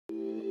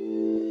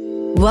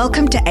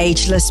Welcome to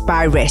Ageless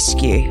by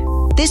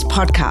Rescu. This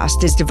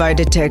podcast is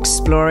devoted to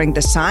exploring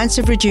the science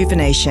of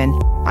rejuvenation,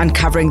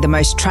 uncovering the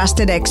most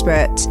trusted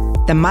experts,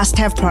 the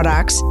must-have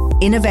products,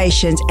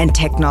 innovations, and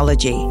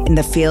technology in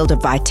the field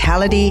of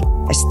vitality,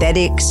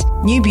 aesthetics,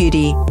 new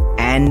beauty,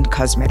 and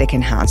cosmetic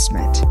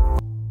enhancement.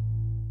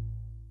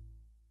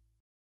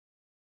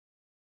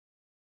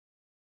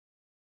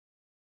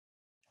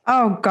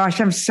 Oh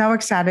gosh, I'm so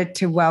excited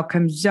to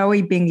welcome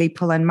Zoe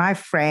Bingley-Pullin, my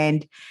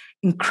friend,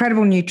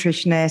 incredible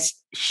nutritionist,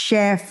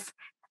 chef,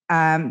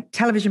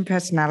 television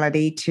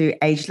personality to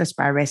Ageless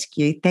by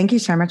Rescu. Thank you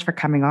so much for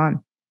coming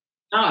on.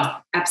 Oh,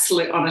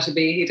 absolute honor to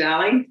be here,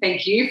 darling.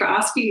 Thank you for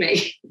asking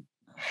me.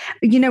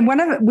 You know,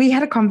 we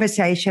had a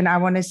conversation, I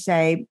want to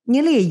say,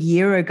 nearly a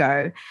year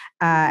ago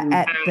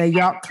at the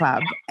Yacht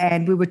Club,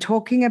 and we were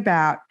talking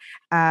about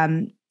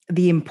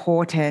the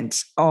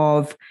importance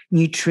of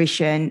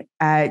nutrition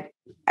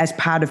as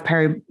part of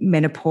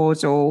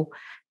perimenopausal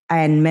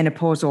and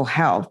menopausal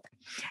health.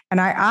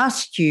 And I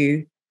asked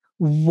you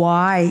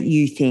why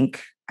you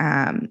think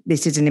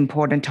this is an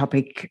important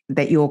topic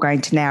that you're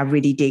going to now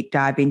really deep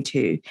dive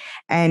into.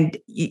 And,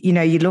 you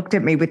know, you looked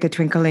at me with a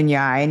twinkle in your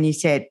eye and you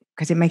said,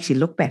 because it makes you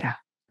look better.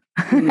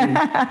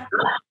 Now,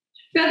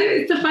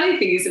 it's a funny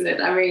thing, isn't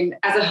it? I mean,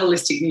 as a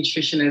holistic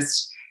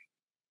nutritionist,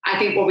 I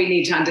think what we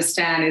need to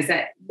understand is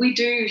that we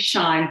do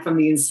shine from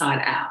the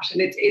inside out. And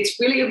it's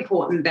really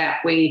important that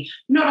we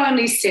not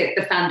only set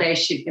the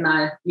foundation in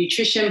our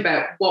nutrition,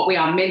 but what we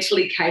are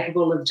mentally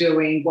capable of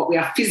doing, what we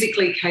are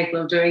physically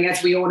capable of doing.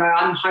 As we all know,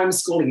 I'm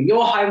homeschooling,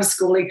 you're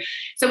homeschooling.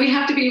 So we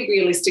have to be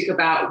realistic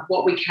about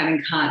what we can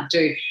and can't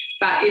do.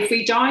 But if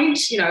we don't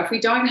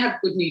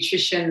have good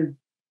nutrition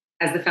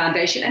as the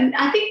foundation, and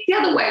I think the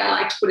other way I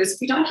like to put it is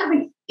if we don't have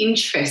an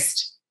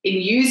interest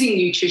in using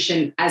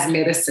nutrition as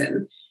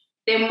medicine,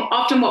 then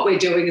often what we're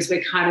doing is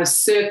we're kind of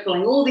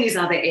circling all these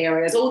other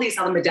areas, all these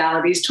other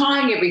modalities,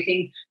 trying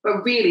everything,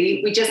 but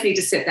really we just need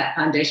to set that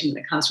foundation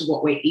when it comes to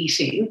what we're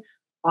eating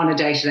on a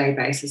day-to-day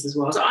basis as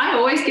well. So I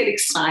always get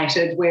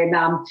excited when,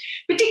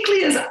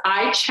 particularly as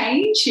I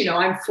change, you know,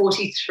 I'm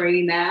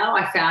 43 now.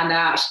 I found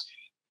out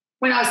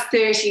when I was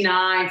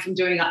 39 from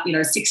doing,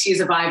 6 years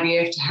of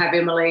IVF to have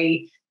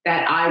Emily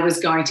that I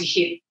was going to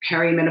hit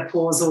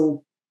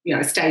perimenopausal,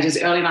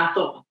 stages early. And I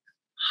thought,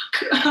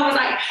 I was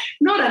like,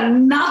 not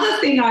another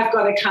thing I've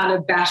got to kind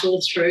of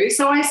battle through.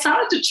 So I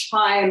started to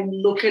try and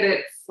look at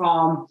it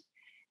from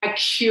a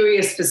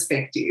curious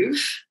perspective,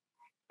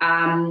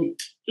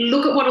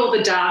 look at what all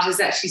the data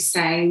is actually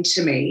saying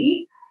to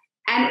me,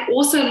 and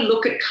also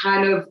look at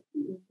kind of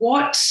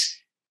what,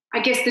 I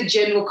guess, the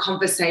general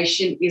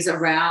conversation is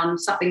around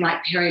something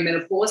like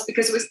perimenopause,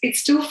 because it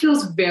still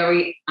feels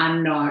very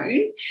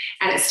unknown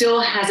and it still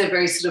has a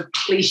very sort of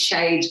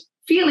cliched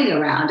feeling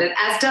around it,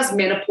 as does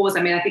menopause.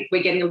 I mean, I think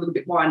we're getting a little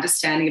bit more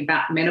understanding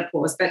about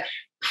menopause, but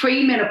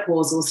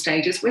premenopausal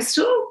stages,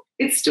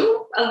 it's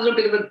still a little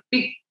bit of a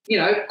big,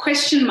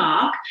 question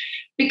mark,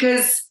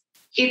 because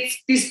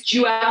it's this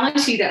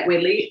duality that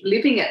we're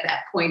living at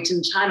that point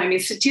in time. I mean,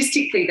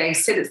 statistically, they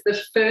said it's the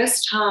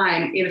first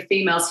time in a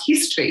female's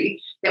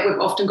history that we've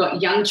often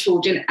got young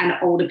children and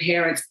older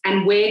parents,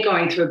 and we're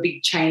going through a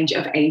big change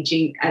of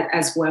aging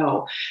as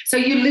well. So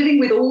you're living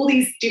with all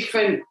these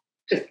different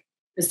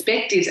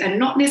perspectives and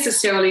not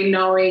necessarily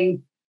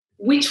knowing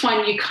which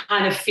one you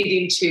kind of fit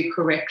into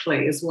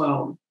correctly as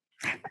well.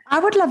 I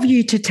would love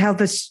you to tell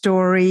the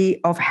story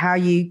of how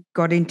you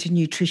got into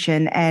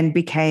nutrition and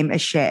became a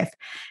chef,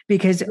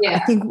 because I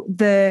think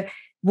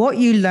what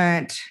you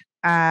learnt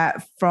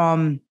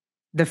from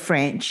the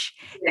French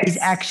is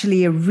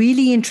actually a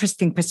really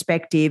interesting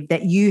perspective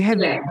that you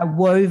have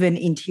woven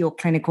into your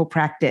clinical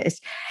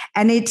practice.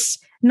 And it's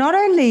not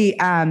only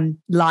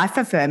life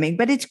affirming,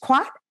 but it's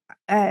quite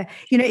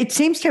it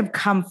seems to have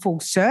come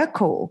full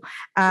circle,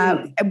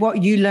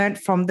 what you learned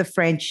from the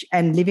French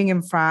and living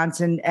in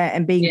France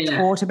and being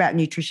taught about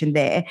nutrition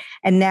there,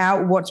 and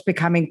now what's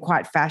becoming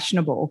quite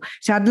fashionable.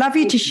 So I'd love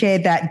you to share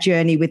that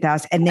journey with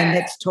us, and then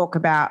let's talk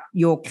about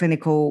your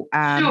clinical.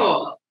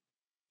 Sure.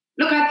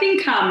 Look, I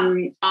think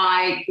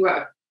I grew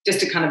up, just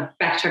to kind of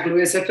backtrack a little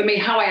bit. So for me,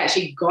 how I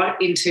actually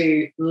got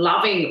into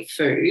loving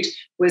food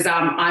was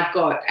I've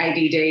got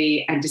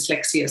ADD and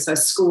dyslexia. So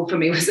school for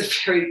me was a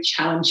very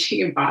challenging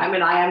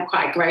environment. I am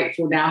quite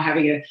grateful now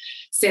having a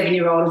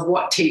 7-year-old of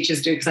what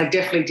teachers do, because I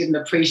definitely didn't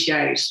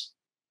appreciate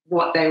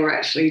what they were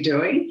actually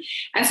doing.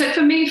 And so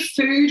for me,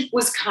 food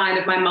was kind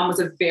of, my mum was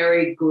a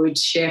very good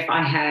chef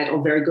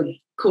or very good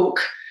cook.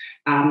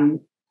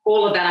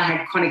 All of that, I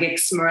had chronic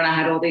eczema and I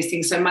had all these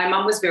things. So my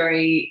mum was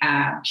very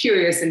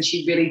curious, and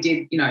she really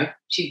did,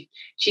 she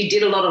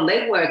did a lot of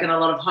legwork and a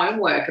lot of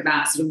homework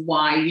about sort of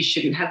why you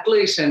shouldn't have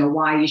gluten or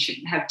why you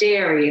shouldn't have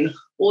dairy and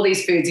all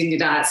these foods in your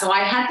diet. So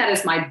I had that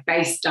as my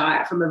base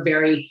diet from a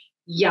very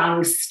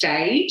young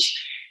stage.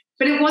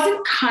 But it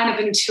wasn't kind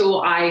of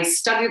until I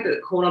studied at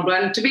the Cordon Bleu.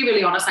 And to be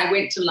really honest, I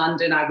went to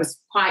London. I was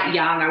quite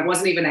young. I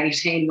wasn't even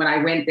 18 when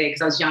I went there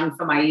because I was young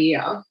for my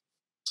year.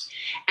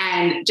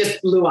 And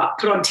just blew up,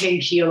 put on 10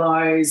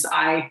 kilos.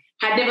 I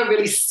had never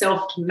really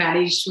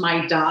self-managed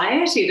my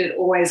diet. It had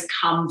always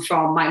come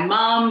from my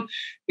mum,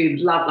 who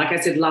loved, like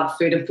I said, loved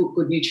food and put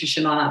good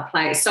nutrition on our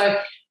plate. So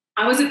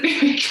I was a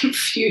very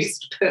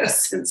confused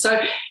person. So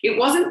it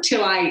wasn't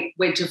until I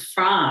went to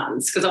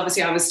France, because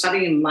obviously I was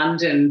studying in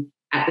London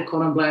at the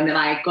Cordon Bleu, and then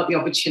I got the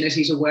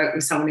opportunity to work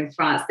with someone in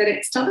France, that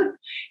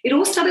it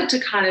all started to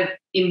kind of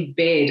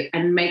embed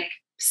and make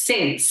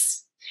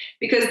sense.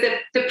 Because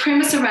the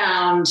premise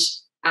around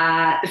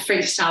the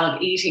French style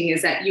of eating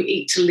is that you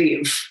eat to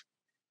live.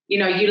 You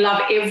know, you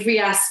love every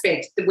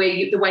aspect, the way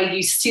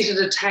you sit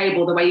at a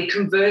table, the way you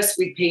converse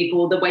with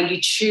people, the way you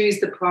choose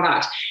the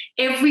product.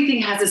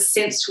 Everything has a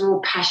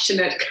sensual,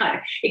 passionate kind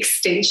of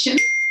extension.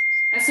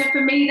 And so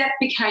for me, that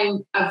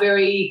became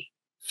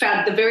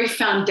the very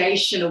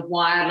foundation of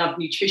why I love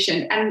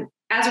nutrition. And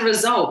as a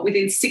result,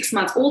 within 6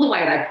 months, all the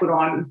weight I put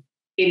on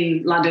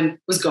in London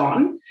was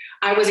gone.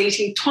 I was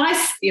eating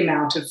twice the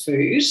amount of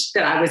food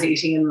that I was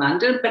eating in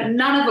London, but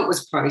none of it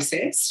was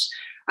processed.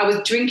 I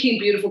was drinking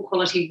beautiful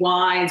quality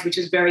wines, which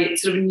was very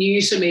sort of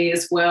new to me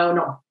as well,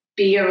 not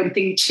beer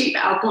and cheap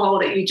alcohol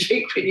that you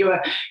drink when you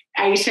were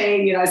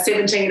 18,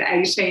 17,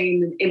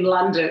 18 in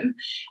London.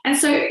 And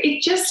so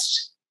it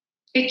just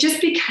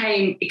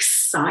became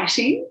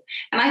exciting.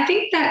 And I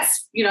think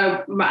that's,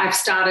 I've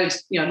started,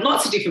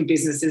 lots of different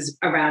businesses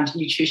around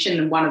nutrition,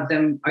 and one of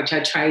them, which I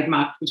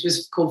trademarked, which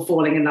was called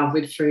Falling in Love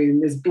with Food.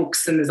 And there's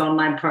books and there's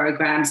online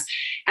programs.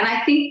 And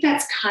I think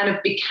that's kind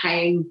of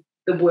became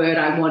the word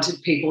I wanted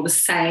people, the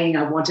saying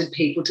I wanted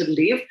people to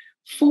live: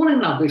 fall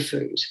in love with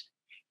food.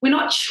 We're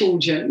not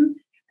children.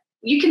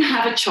 You can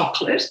have a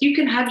chocolate, you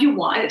can have your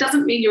wine. It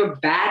doesn't mean you're a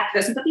bad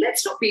person, but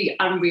let's not be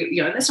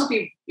unreal, let's not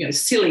be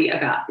silly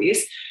about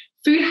this.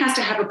 Food has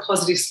to have a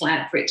positive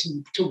slant for it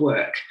to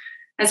work.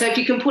 And so if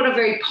you can put a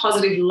very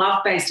positive,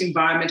 love-based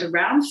environment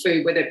around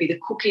food, whether it be the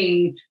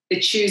cooking, the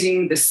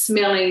choosing, the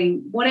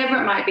smelling, whatever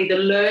it might be, the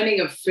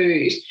learning of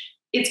food,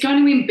 it's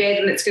going to embed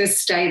and it's going to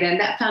stay there,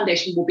 and that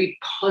foundation will be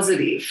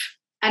positive.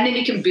 And then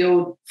you can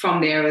build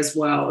from there as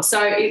well.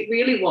 So it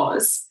really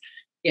was,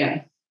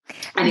 an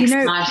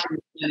exciting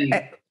journey.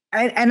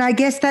 And I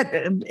guess that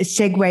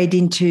segued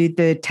into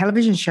the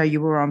television show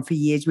you were on for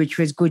years, which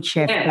was Good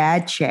Chef,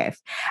 Bad Chef.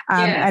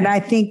 And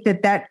I think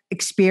that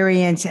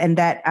experience and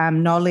that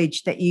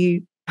knowledge that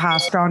you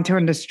passed on to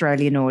an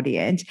Australian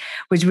audience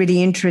was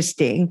really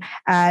interesting,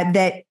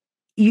 that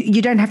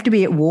you don't have to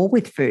be at war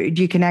with food.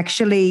 You can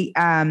actually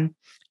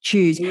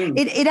choose.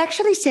 It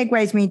actually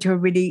segues me into a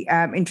really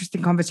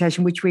interesting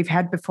conversation, which we've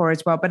had before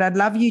as well. But I'd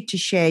love you to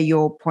share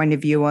your point of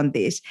view on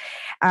this,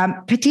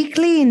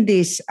 particularly in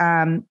this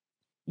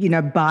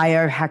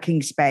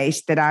biohacking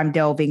space that I'm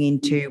delving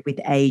into with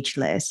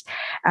Ageless.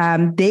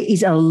 There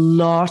is a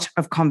lot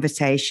of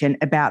conversation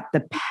about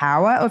the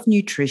power of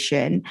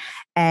nutrition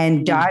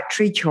and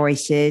dietary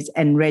choices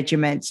and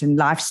regimens and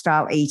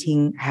lifestyle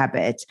eating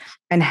habits,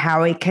 and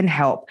how it can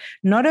help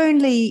not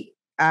only,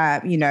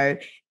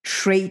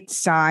 treat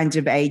signs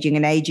of aging,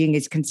 and aging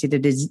is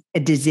considered as a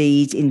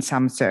disease in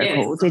some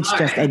circles. Yes. It's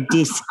just a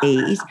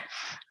dis-ease.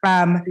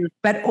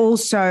 But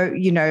also,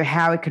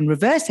 how it can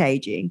reverse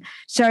aging.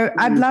 So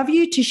I'd love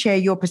you to share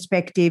your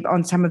perspective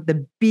on some of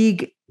the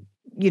big,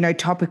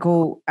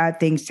 topical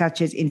things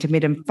such as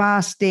intermittent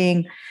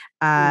fasting,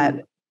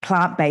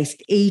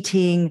 plant-based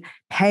eating,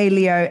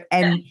 paleo,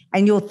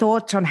 and your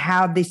thoughts on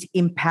how this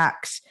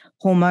impacts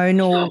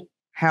hormonal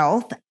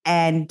health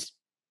and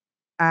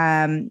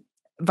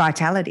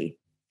vitality.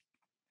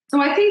 So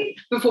I think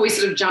before we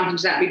sort of jump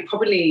into that, we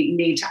probably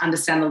need to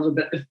understand a little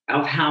bit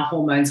of how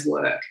hormones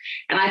work.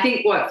 And I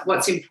think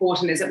what's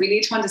important is that we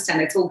need to understand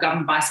it's all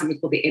governed by something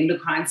called the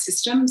endocrine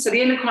system. So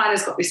the endocrine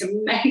has got this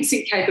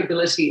amazing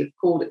capability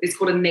it's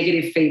called a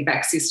negative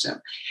feedback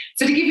system.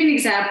 So to give you an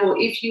example,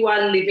 if you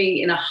are living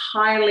in a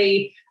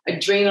highly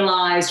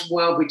adrenalized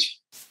world, which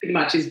pretty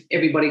much is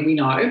everybody we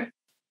know,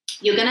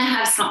 you're going to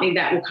have something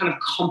that will kind of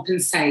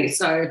compensate.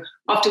 So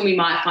often we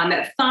might find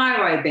that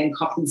thyroid then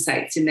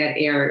compensates in that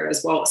area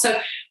as well. So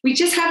we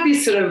just have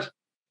this sort of,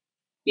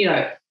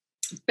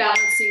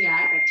 balancing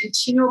act, a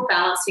continual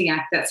balancing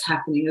act that's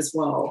happening as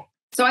well.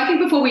 So I think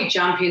before we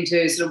jump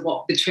into sort of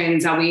what the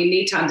trends are, we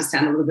need to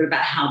understand a little bit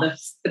about how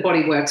the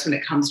body works when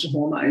it comes to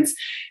hormones.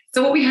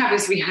 So what we have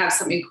is we have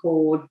something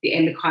called the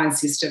endocrine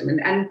system.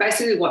 And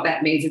basically what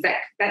that means is that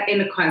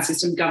endocrine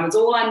system governs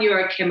all our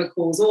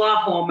neurochemicals, all our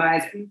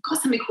hormones, and we've got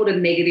something called a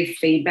negative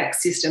feedback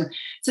system.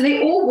 So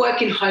they all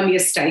work in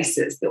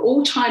homeostasis. They're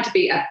all trying to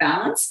be at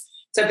balance.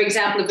 So, for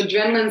example, if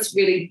adrenaline's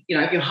really,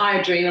 if you're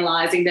high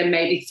adrenalizing, then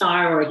maybe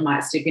thyroid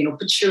might step in or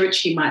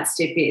pituitary might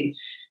step in.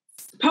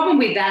 The problem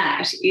with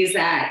that is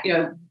that,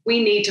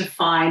 we need to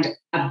find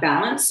a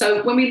balance.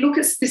 So when we look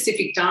at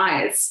specific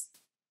diets,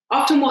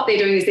 often what they're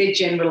doing is they're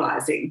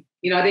generalizing.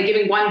 They're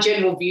giving one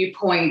general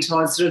viewpoint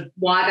on sort of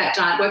why that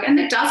diet works. And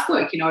it does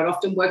work. It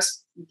often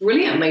works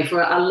brilliantly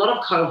for a lot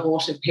of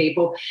cohort of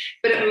people,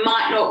 but it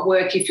might not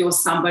work if you're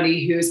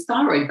somebody who's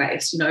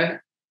thyroid-based,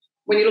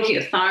 when you're looking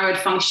at thyroid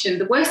function,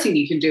 the worst thing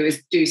you can do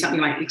is do something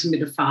like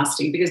intermittent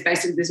fasting, because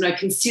basically there's no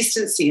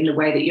consistency in the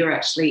way that you're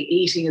actually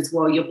eating as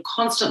well. You're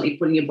constantly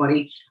putting your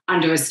body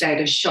under a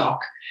state of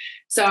shock.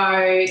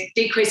 So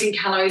decreasing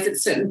calories at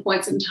certain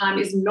points in time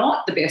is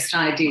not the best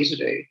idea to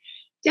do.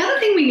 The other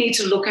thing we need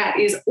to look at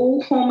is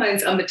all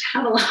hormones are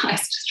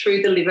metabolized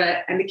through the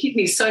liver and the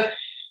kidneys. So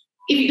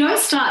if you don't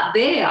start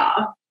there,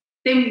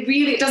 then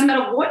really it doesn't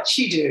matter what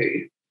you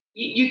do.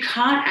 You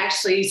can't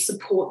actually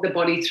support the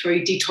body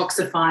through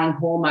detoxifying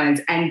hormones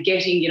and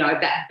getting,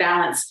 that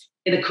balance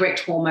in the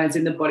correct hormones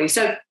in the body.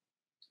 So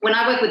when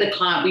I work with a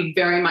client, we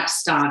very much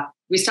start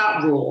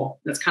raw.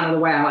 That's kind of the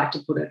way I like to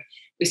put it.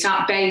 We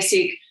start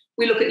basic.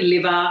 We look at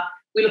liver.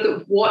 We look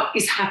at what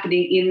is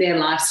happening in their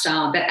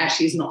lifestyle that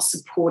actually is not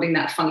supporting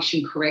that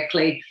function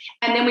correctly.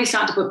 And then we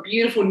start to put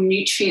beautiful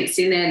nutrients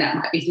in there. That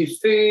might be through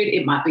food.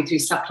 It might be through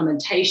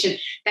supplementation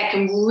that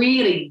can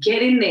really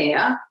get in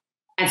there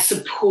and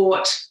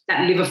support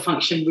that liver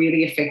function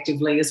really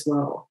effectively as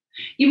well.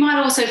 You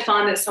might also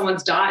find that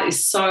someone's diet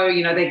is so,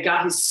 their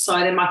gut is so,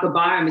 their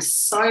microbiome is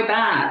so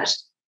bad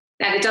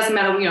that it doesn't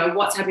matter,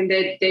 what's happening,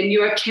 their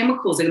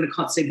neurochemicals are going to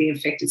constantly be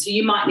affected. So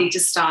you might need to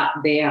start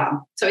there.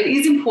 So it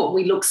is important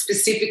we look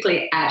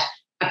specifically at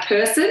a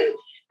person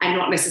and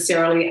not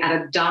necessarily at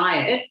a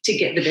diet to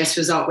get the best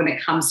result when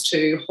it comes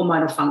to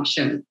hormonal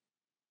function.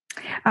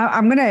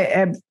 I'm going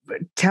to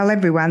tell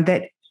everyone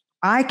that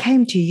I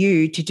came to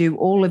you to do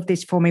all of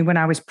this for me when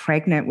I was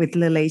pregnant with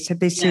Lily. So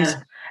this is,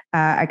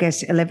 I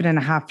guess, 11 and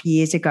a half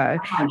years ago.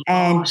 Oh,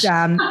 and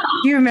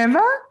do you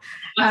remember?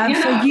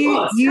 So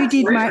you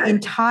did my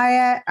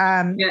entire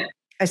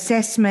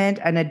assessment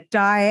and a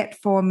diet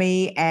for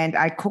me, and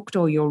I cooked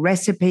all your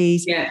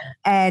recipes. Yeah.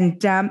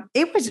 And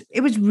it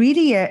was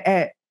really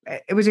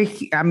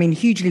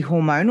hugely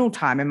hormonal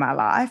time in my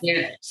life.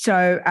 Yeah.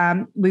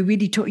 So we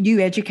really you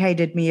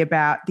educated me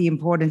about the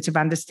importance of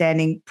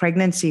understanding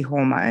pregnancy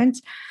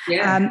hormones.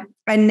 Yeah.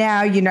 And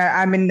now,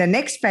 I'm in the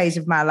next phase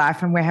of my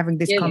life and we're having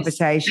this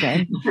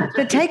conversation.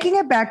 So taking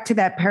it back to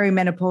that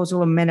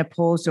perimenopausal and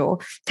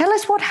menopausal, tell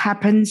us what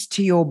happens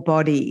to your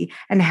body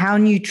and how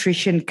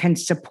nutrition can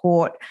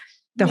support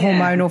the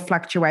hormonal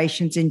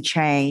fluctuations and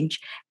change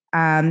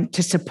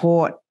to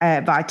support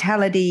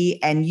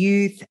vitality and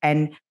youth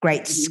and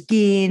great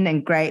skin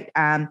and great,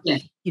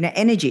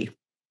 energy.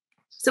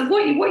 So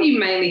what you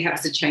mainly have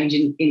is a change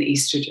in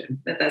estrogen.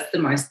 That's the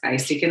most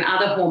basic, and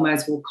other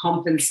hormones will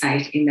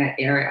compensate in that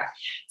area.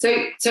 So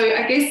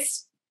I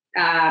guess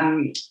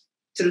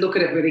to look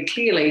at it really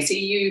clearly, so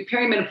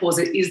perimenopause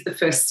is the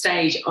first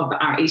stage of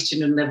our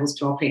estrogen levels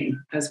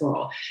dropping as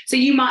well. So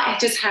you might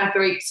just have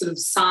very sort of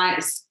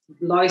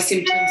low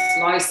symptoms,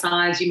 low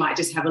signs. You might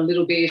just have a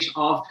little bit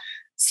of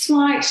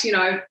slight,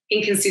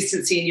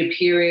 inconsistency in your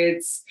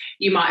periods.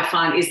 You might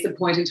find it's the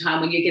point in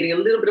time when you're getting a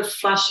little bit of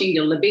flushing,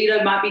 your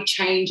libido might be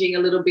changing a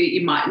little bit.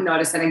 You might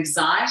notice that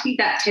anxiety.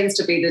 That tends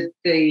to be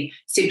the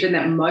symptom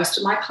that most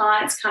of my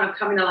clients kind of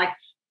come in, like,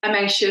 I'm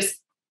anxious,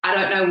 I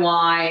don't know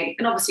why.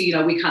 And obviously,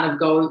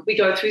 we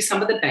go through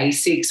some of the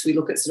basics. We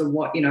look at sort of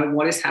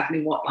what is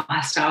happening, what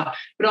lifestyle,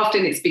 but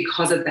often it's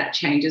because of that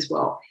change as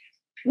well.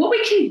 What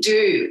we can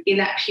do in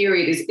that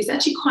period is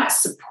actually quite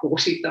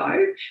supportive,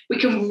 though.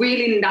 We can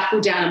really knuckle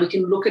down and we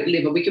can look at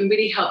liver. We can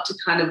really help to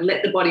kind of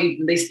let the body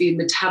at least be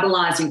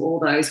metabolizing all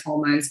those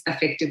hormones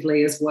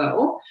effectively as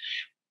well.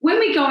 When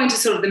we go into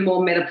sort of the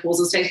more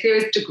menopausal stage,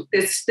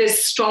 there's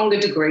stronger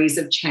degrees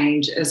of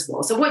change as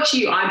well. So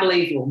I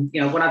believe,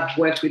 what I've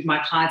worked with my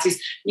clients is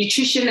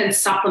nutrition and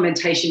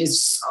supplementation is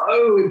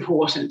so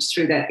important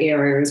through that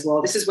area as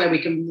well. This is where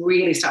we can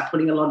really start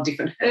putting a lot of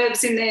different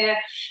herbs in there.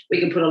 We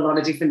can put a lot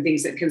of different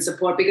things that can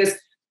support, because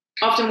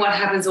often what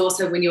happens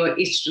also when your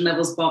estrogen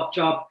levels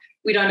drop,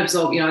 we don't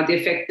absorb,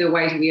 the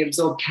way we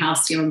absorb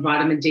calcium and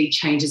vitamin D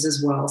changes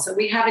as well. So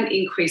we have an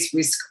increased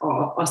risk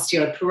of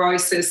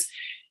osteoporosis.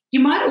 You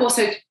might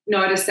also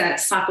notice that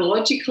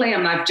psychologically,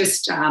 I'm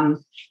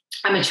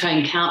a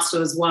trained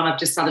counsellor as well. I've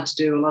just started to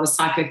do a lot of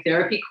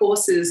psychotherapy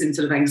courses in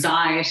sort of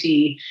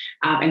anxiety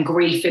and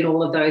grief in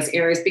all of those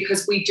areas,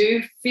 because we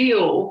do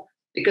feel,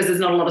 because there's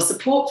not a lot of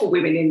support for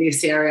women in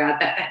this area,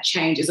 that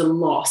change is a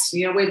loss.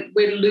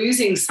 We're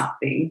losing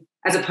something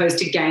as opposed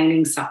to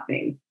gaining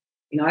something.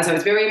 So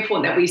it's very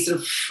important that we sort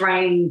of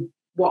frame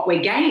what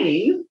we're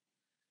gaining,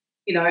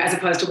 as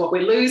opposed to what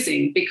we're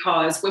losing,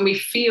 because when we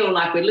feel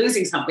like we're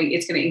losing something,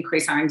 it's going to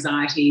increase our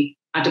anxiety,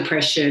 our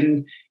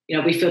depression.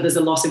 We feel there's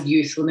a loss of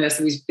youthfulness,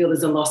 and we feel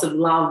there's a loss of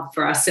love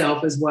for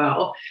ourselves as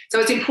well. So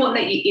it's important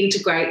that you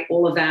integrate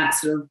all of that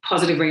sort of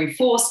positive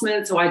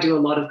reinforcement. So I do a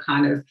lot of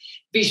kind of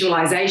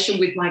visualization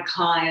with my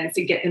clients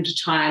and get them to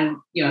try and,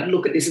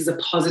 look at this as a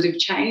positive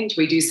change.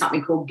 We do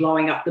something called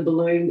blowing up the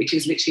balloon, which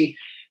is literally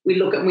we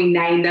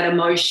name that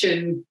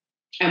emotion,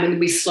 and when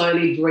we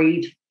slowly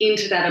breathe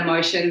into that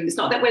emotion, it's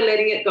not that we're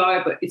letting it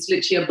go, but it's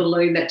literally a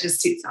balloon that just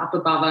sits up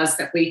above us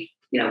that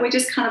we're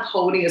just kind of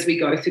holding as we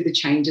go through the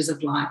changes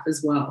of life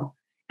as well.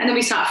 And then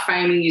we start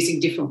framing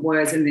using different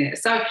words in there.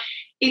 So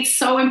it's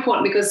so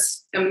important,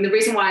 because the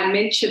reason why I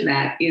mention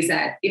that is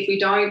that if we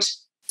don't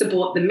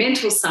support the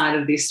mental side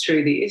of this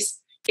through this,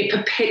 it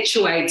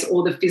perpetuates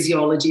all the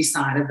physiology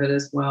side of it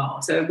as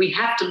well. So we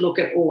have to look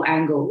at all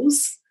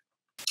angles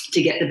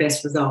to get the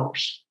best result.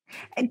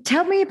 And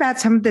tell me about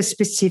some of the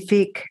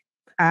specific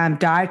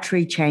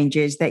dietary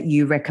changes that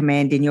you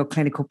recommend in your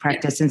clinical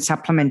practice and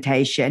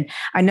supplementation.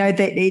 I know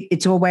that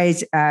it's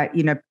always,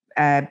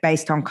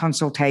 based on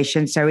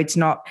consultation. So it's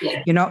not,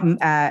 you're not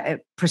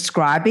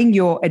prescribing,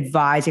 you're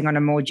advising on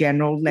a more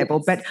general level.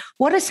 Yes. But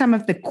what are some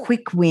of the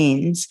quick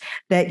wins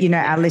that,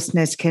 our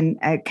listeners can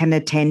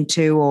attend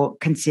to or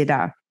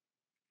consider?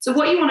 So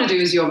what you want to do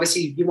is you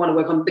want to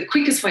work on the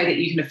quickest way that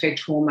you can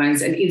affect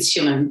hormones, and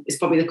insulin is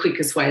probably the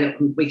quickest way that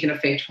we can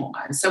affect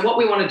hormones. So what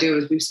we want to do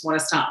is we just want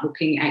to start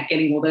looking at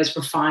getting all those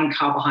refined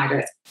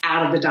carbohydrates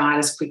out of the diet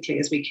as quickly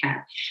as we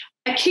can.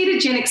 A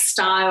ketogenic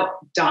style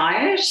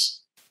diet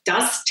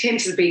does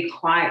tend to be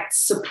quite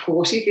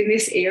supportive in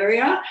this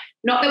area.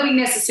 Not that we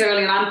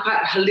necessarily, and I'm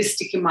quite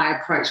holistic in my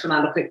approach when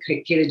I look at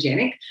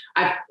ketogenic.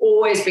 I've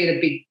always been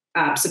a big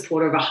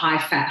supporter of a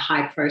high-fat,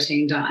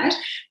 high-protein diet,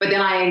 but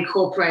then I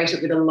incorporate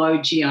it with a low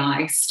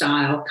GI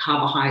style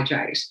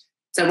carbohydrate.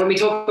 So when we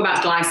talk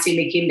about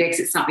glycemic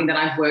index, it's something that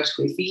I've worked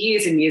with for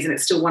years and years, and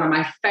it's still one of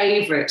my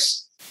favourite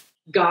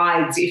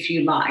guides, if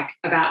you like,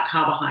 about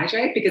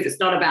carbohydrate, because it's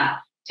not about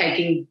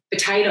taking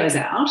potatoes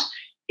out.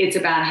 It's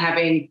about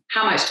having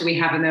how much do we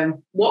have in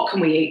them, what can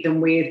we eat them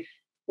with.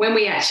 When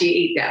we actually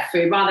eat that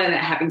food, rather than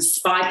having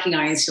spiking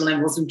our insulin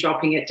levels and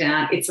dropping it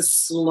down, it's a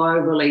slow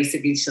release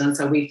of insulin.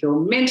 So we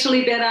feel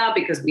mentally better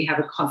because we have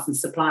a constant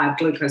supply of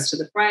glucose to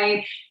the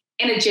brain.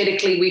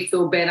 Energetically, we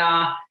feel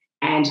better.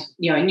 And,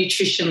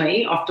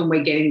 nutritionally, often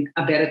we're getting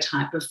a better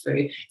type of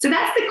food. So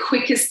that's the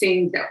quickest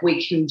thing that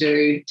we can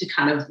do to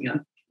kind of,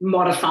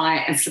 modify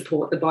and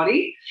support the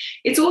body.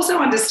 It's also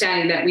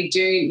understanding that we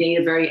do need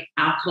a very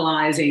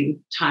alkalizing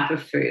type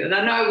of food. And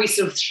I know we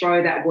sort of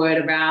throw that word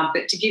around,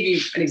 but to give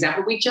you an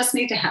example, we just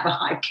need to have a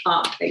high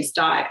carb-based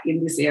diet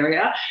in this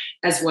area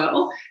as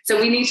well. So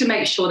we need to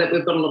make sure that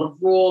we've got a lot of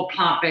raw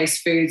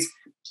plant-based foods.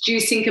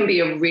 Juicing can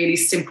be a really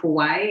simple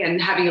way,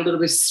 and having a little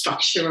bit of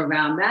structure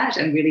around that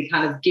and really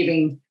kind of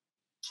giving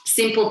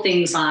simple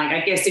things like,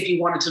 I guess if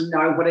you wanted to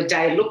know what a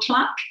day looked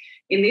like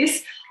in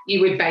this, you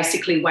would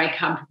basically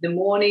wake up in the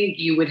morning,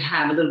 you would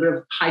have a little bit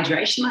of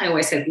hydration. I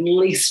always say at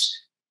least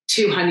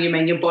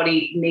 200, your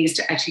body needs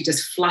to actually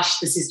just flush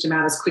the system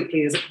out as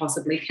quickly as it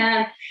possibly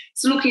can.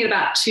 So looking at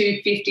about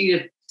 250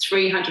 to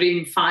 300,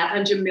 even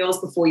 500 mils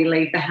before you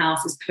leave the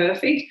house is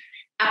perfect.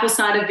 Apple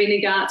cider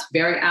vinegar, it's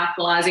very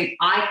alkalizing.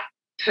 I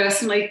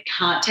personally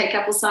can't take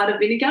apple cider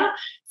vinegar.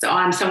 So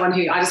I'm someone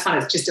who I just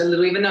find it's just a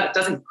little, even though it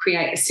doesn't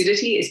create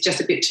acidity, it's just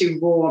a bit too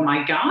raw on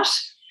my gut.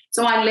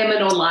 So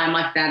lemon or lime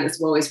like that as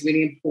well is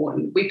really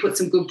important. We put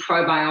some good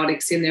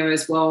probiotics in there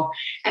as well.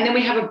 And then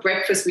we have a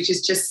breakfast which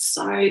is just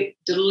so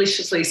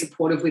deliciously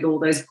supportive with all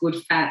those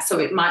good fats. So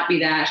it might be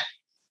that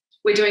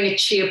we're doing a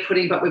chia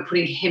pudding, but we're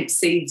putting hemp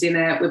seeds in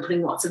it. We're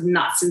putting lots of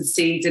nuts and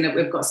seeds in it.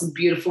 We've got some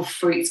beautiful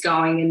fruits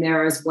going in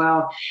there as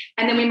well.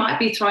 And then we might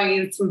be throwing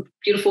in some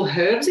beautiful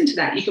herbs into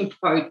that. You can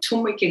throw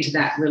turmeric into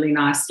that really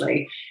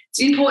nicely. It's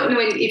important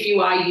if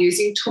you are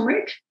using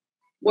turmeric,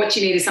 what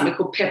you need is something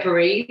called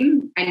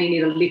pepperine, and you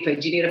need a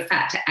lipid. You need a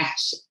fat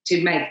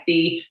to make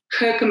the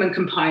curcumin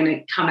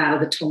component come out of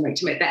the turmeric,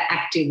 to make that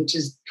active, which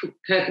is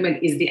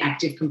curcumin is the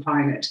active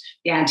component,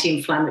 the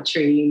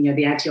anti-inflammatory,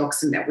 the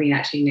antioxidant that we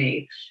actually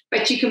need.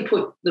 But you can put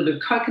a little bit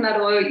of coconut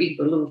oil, you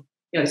can put a little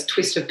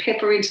twist of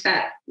pepper into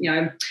that,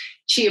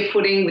 chia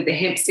pudding with the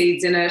hemp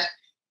seeds in it.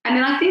 And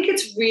then I think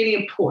it's really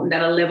important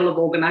that a level of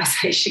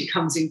organisation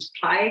comes into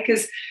play,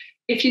 because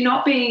if you're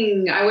not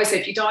being, I always say,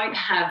 if you don't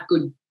have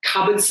good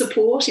cupboard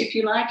support, if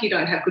you like, you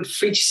don't have good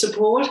fridge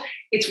support,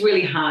 it's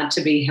really hard to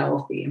be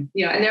healthy. And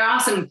there are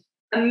some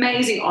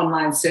amazing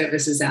online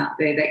services out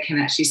there that can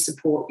actually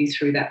support you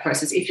through that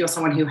process. If you're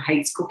someone who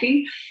hates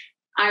cooking,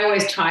 I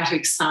always try to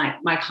excite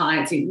my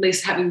clients in at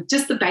least having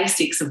just the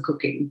basics of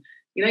cooking.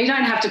 You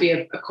don't have to be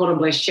a cordon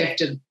bleu chef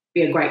to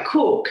be a great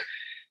cook,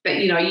 but,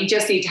 you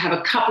just need to have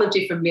a couple of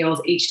different meals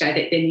each day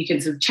that then you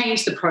can sort of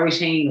change the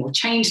protein or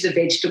change the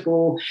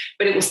vegetable,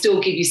 but it will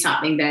still give you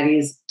something that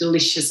is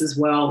delicious as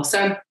well.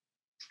 So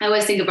I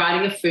always think of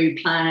writing a food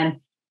plan,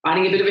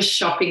 writing a bit of a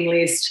shopping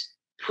list,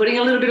 putting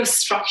a little bit of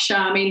structure.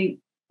 I mean,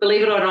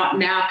 believe it or not,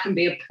 now can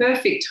be a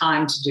perfect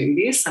time to do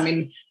this. I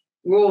mean,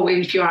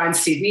 if you are in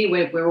Sydney,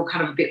 we're all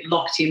kind of a bit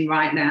locked in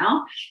right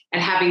now,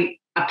 and having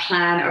a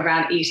plan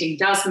around eating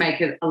does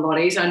make it a lot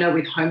easier. I know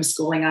with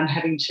homeschooling, I'm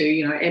having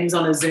to, Em's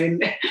on a Zoom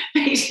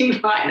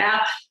meeting right now.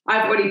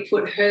 I've already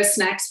put her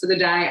snacks for the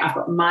day. I've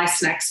got my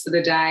snacks for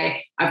the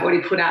day. I've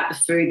already put out the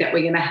food that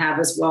we're going to have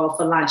as well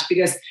for lunch,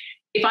 because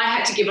if I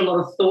had to give a lot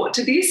of thought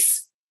to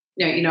this,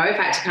 if I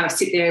had to kind of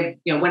sit there,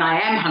 when I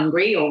am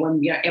hungry or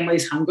when,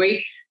 Emily's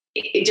hungry,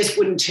 it just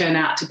wouldn't turn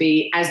out to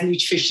be as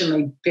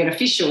nutritionally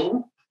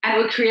beneficial, and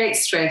it would create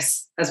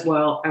stress as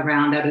well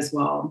around that as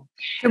well.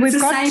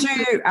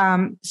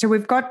 So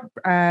we've got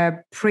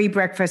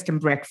pre-breakfast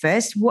and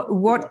breakfast.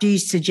 What do you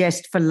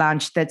suggest for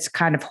lunch that's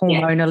kind of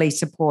hormonally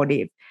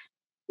supportive?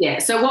 Yeah,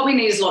 so what we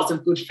need is lots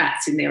of good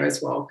fats in there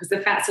as well, because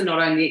the fats are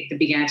not only the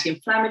big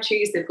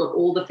anti-inflammatories, they've got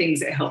all the things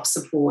that help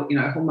support,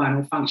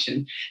 hormonal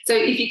function. So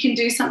if you can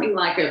do something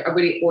like a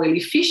really oily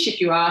fish,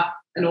 if you are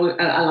a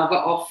lover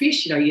of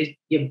fish, your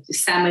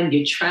salmon,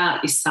 your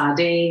trout, your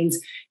sardines,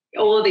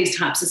 all of these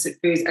types of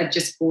foods are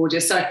just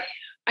gorgeous. So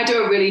I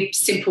do a really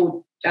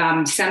simple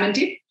salmon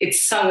dip.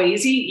 It's so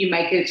easy. You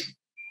make it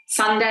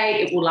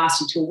Sunday, it will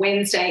last until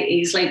Wednesday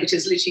easily, which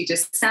is literally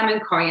just salmon,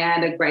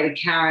 coriander, grated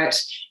carrot.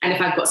 And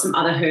if I've got some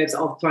other herbs,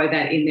 I'll throw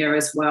that in there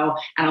as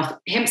well. And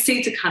hemp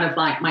seeds are kind of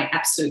like my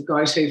absolute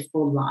go-to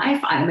for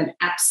life.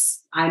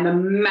 I'm a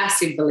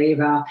massive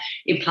believer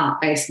in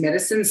plant-based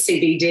medicine,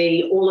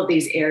 CBD, all of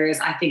these areas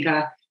I think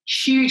are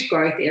huge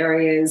growth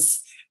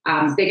areas.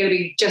 They're going to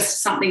be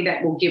just something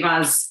that will give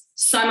us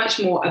so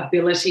much more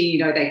ability.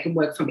 They can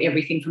work from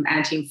everything from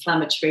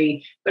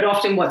anti-inflammatory, but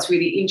often what's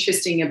really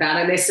interesting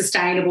about it, they're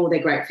sustainable,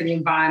 they're great for the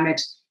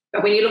environment.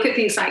 But when you look at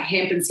things like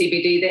hemp and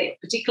CBD,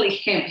 particularly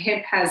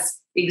hemp has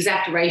the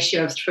exact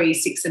ratio of 3,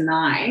 6, and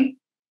 9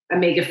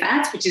 omega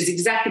fats, which is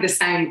exactly the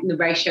same in the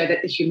ratio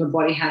that the human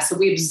body has. So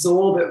we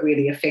absorb it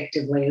really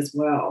effectively as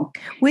well.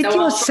 With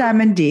your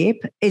salmon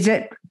dip, is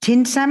it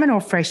tinned salmon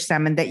or fresh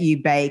salmon that you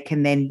bake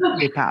and then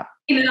dip up?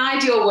 In an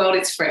ideal world,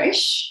 it's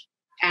fresh.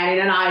 And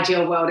in an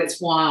ideal world, it's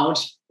wild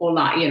or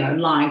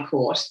line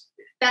caught.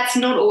 That's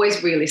not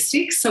always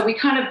realistic. So we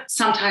kind of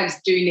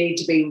sometimes do need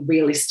to be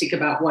realistic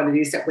about what it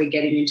is that we're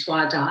getting into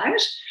our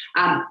diet.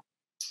 I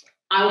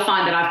will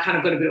find that I've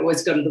kind of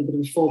always got a little bit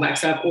of a fallback.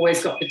 So I've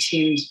always got the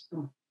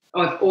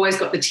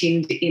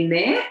tinned in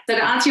there. So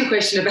to answer your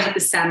question about the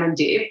salmon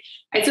dip,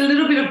 it's a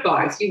little bit of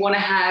both. You want to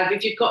have,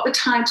 if you've got the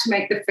time to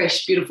make the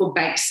fresh, beautiful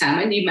baked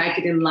salmon, you make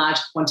it in large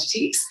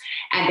quantities,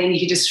 and then you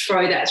can just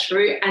throw that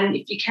through. And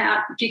if you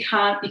can't, you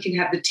can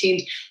have the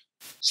tinned.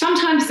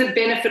 Sometimes the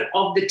benefit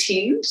of the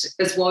tinned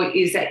as well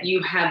is that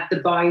you have the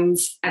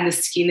bones and the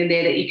skin in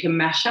there that you can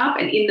mash up,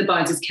 and in the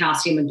bones is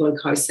calcium and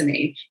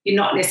glucosamine. You're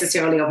not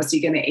necessarily obviously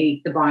going to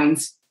eat the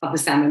bones of the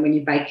salmon when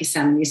you bake your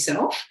salmon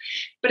yourself.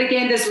 But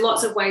again, there's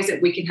lots of ways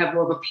that we can have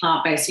more of a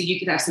plant base. So you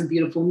could have some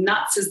beautiful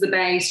nuts as the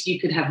base, you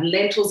could have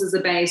lentils as the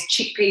base,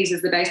 chickpeas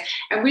as the base,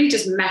 and really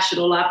just mash it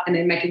all up and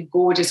then make a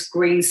gorgeous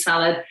green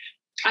salad.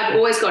 I've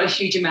always got a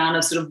huge amount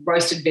of sort of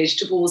roasted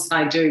vegetables that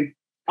I do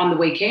on the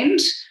weekend.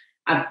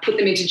 I put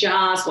them into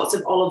jars, lots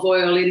of olive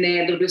oil in there,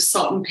 a little bit of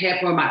salt and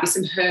pepper, or might be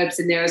some herbs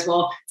in there as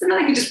well. So then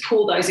I can just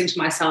pull those into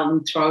my salad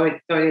and throw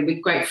it in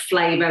with great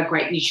flavour,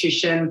 great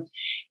nutrition.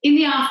 In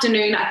the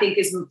afternoon, I think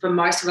is for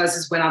most of us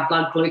is when our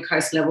blood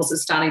glucose levels are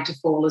starting to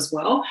fall as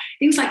well.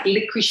 Things like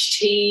licorice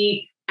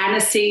tea,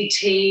 aniseed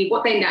tea,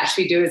 what they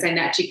naturally do is they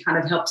naturally kind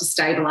of help to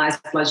stabilise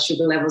blood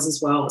sugar levels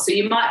as well. So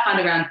you might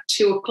find around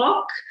 2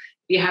 o'clock,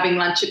 you're having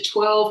lunch at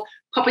 12,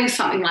 popping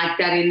something like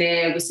that in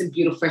there with some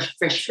beautiful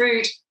fresh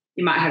fruit.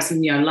 You might have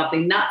some,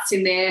 lovely nuts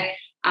in there.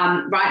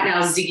 Right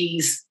now,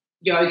 Ziggy's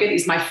yogurt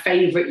is my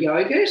favourite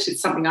yogurt.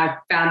 It's something I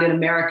found in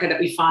America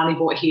that we finally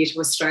brought here to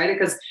Australia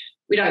because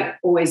we don't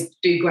always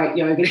do great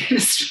yogurt in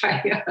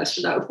Australia. I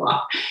don't know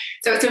why.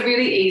 So it's a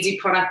really easy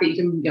product that you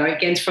can,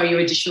 again, throw your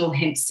additional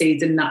hemp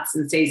seeds and nuts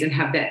and seeds and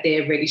have that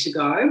there ready to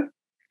go.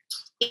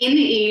 In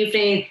the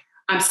evening,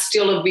 I'm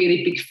still a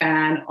really big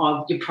fan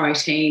of your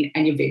protein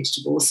and your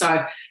vegetables.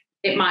 So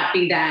it might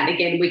be that,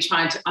 again,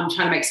 I'm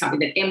trying to make something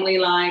that Emily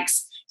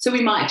likes. So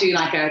we might do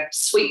like a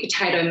sweet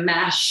potato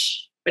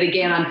mash, but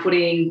again, I'm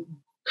putting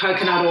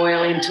coconut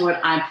oil into it.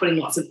 I'm putting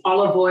lots of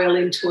olive oil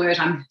into it.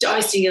 I'm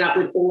dosing it up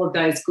with all of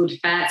those good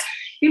fats.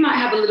 You might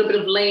have a little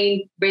bit of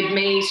lean red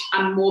meat.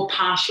 I'm more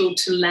partial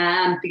to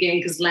lamb, again,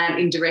 because lamb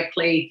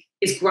indirectly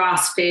is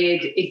grass-fed.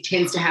 It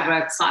tends to have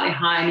a slightly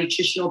higher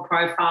nutritional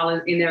profile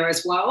in there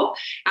as well.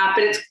 But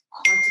its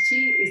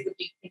quantity is the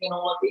big thing in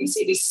all of this.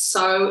 It is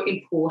so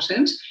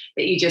important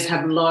that you just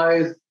have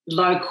low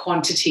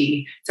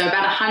quantity. So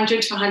about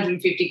 100 to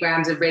 150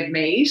 grams of red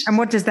meat. And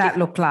what does that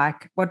look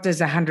like? What does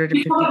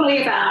 150?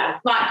 Probably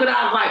about,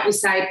 like we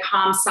say,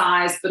 palm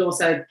size, but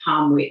also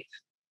palm width.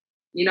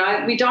 We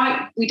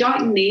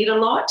don't need a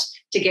lot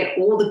to get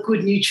all the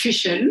good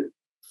nutrition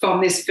from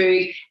this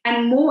food,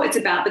 and more it's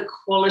about the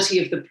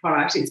quality of the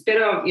product. It's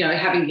better,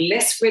 having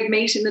less red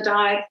meat in the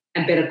diet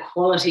and better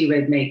quality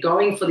red meat,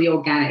 going for the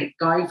organic,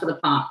 going for the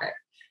plant-based.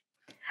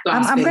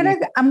 I'm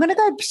gonna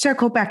go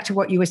circle back to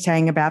what you were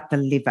saying about the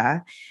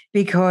liver,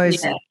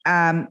 because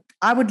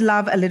I would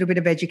love a little bit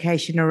of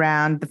education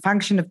around the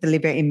function of the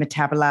liver in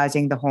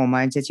metabolizing the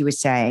hormones, as you were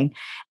saying,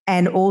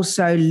 and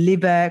also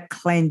liver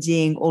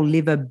cleansing or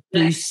liver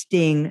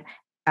boosting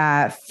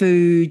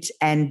foods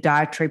and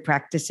dietary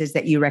practices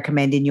that you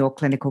recommend in your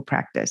clinical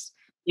practice.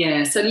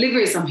 Yeah, so liver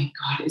is,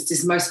 it's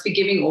this most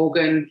forgiving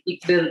organ.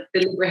 The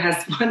liver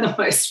has one of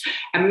the most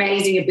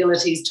amazing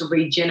abilities to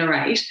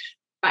regenerate.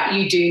 but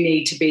you do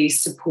need to be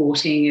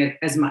supporting it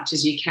as much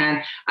as you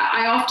can.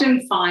 I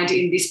often find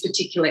in this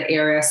particular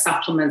area,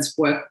 supplements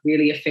work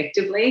really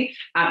effectively.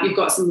 You've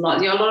got a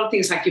lot of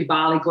things like your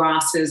barley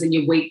grasses and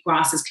your wheat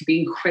grasses can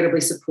be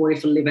incredibly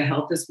supportive for liver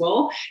health as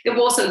well. They're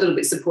also a little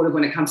bit supportive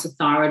when it comes to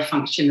thyroid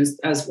function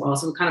as well.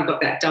 So we've kind of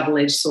got that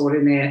double-edged sword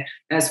in there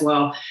as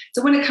well.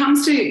 So when it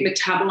comes to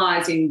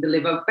metabolizing the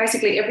liver,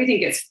 basically everything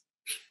gets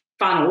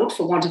funneled,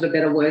 for want of a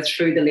better word,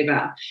 through the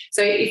liver.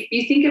 So if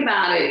you think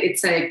about it,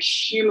 it's a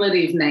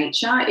cumulative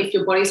nature. If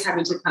your body's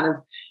having to kind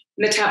of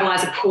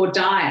metabolize a poor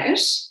diet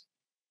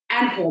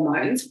and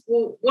hormones,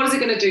 well, what is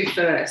it going to do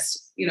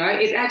first?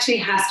 It actually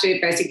has to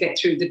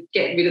basically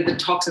get rid of the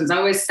toxins. I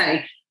always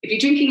say, if you're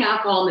drinking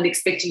alcohol and then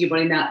expecting your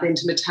body then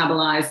to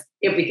metabolize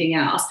everything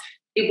else,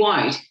 it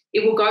won't.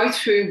 It will go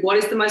through what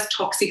is the most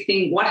toxic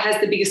thing, what has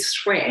the biggest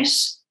threat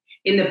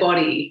in the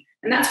body.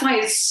 And that's why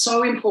it's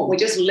so important.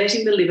 We're just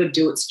letting the liver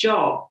do its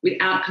job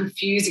without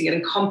confusing it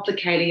and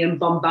complicating and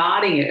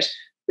bombarding it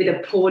with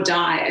a poor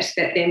diet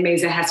that then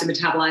means it has to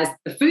metabolize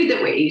the food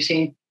that we're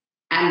eating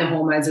and the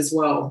hormones as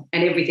well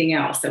and everything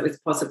else that we're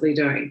possibly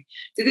doing.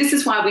 So this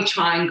is why we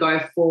try and go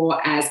for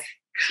as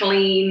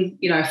clean,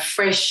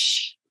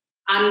 fresh,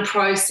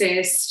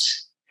 unprocessed.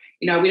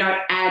 We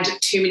don't add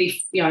too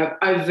many,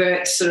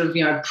 overt sort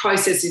of,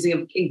 processes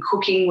in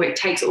cooking where it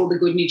takes all the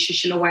good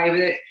nutrition away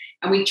with it.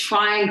 And we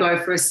try and go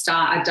for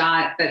a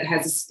diet that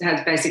has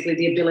basically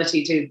the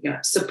ability to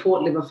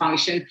support liver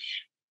function.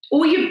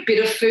 All your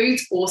bitter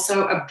foods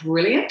also are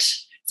brilliant.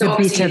 So the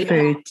bitter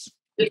foods.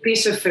 The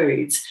bitter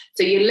foods.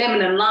 So your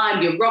lemon and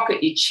lime, your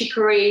rocket, your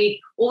chicory,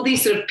 all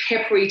these sort of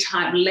peppery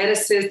type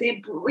lettuces, they're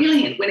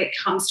brilliant when it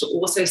comes to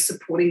also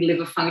supporting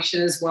liver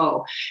function as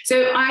well.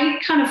 So I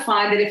kind of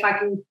find that if I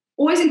can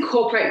always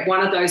incorporate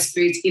one of those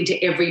foods into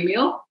every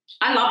meal,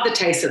 I love the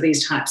taste of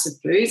these types of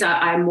foods.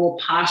 I'm more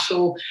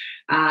partial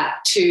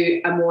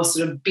to a more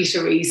sort of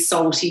bittery,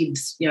 salty,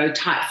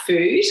 type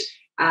food.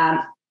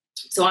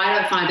 So I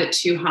don't find it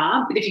too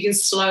hard. But if you can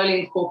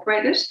slowly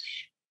incorporate it,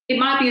 it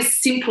might be as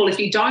simple, if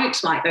you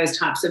don't like those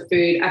types of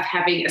food, of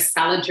having a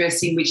salad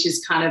dressing which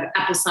is kind of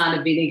apple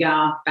cider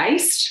vinegar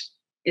based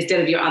instead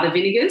of your other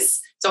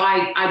vinegars. So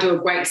I do a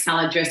great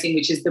salad dressing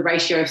which is the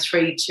ratio of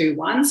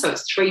 3-to-1. So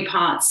it's 3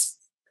 parts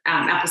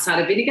apple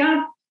cider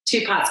vinegar,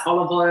 2 parts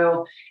olive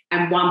oil,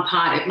 and 1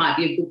 part, it might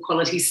be a good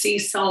quality sea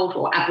salt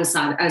or apple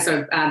cider,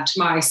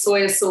 tamari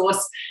soya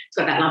sauce. It's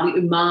got that lovely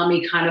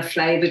umami kind of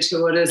flavour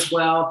to it as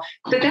well.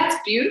 But that's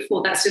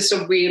beautiful. That's just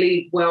a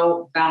really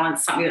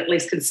well-balanced, something that at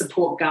least can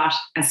support gut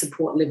and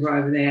support liver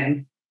over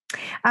there.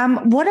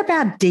 What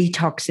about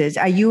detoxes?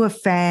 Are you a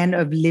fan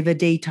of liver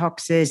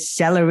detoxes,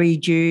 celery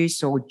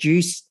juice or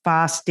juice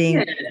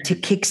fasting to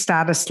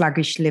kickstart a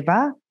sluggish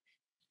liver?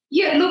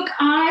 Yeah, look,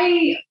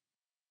 I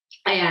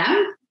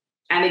am.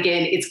 And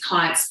again, it's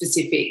client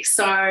specific.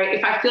 So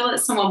if I feel that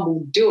someone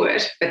will do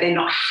it, but they're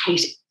not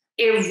hate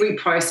every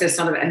process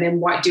of it and then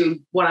won't do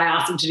what I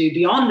ask them to do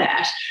beyond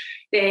that,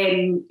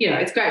 then,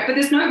 it's great. But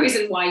there's no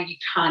reason why you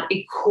can't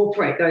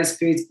incorporate those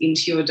foods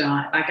into your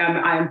diet. Like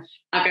I'm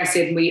like I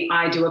said,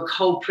 I do a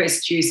cold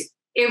pressed juice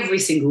every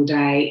single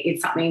day.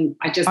 It's something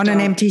I just on an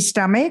empty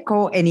stomach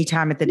or any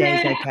time of the day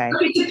is okay.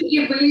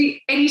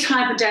 Really, any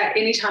time of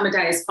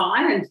day is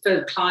fine. And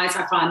for clients,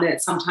 I find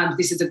that sometimes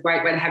this is a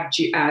great way to have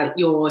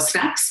your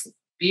snacks.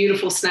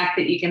 Beautiful snack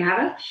that you can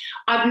have it.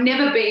 I've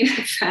never been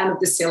a fan of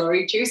the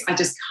celery juice. I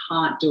just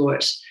can't do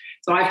it.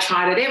 So I've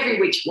tried it every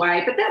which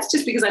way, but that's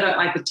just because I don't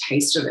like the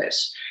taste of it.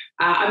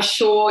 I'm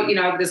sure,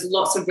 there's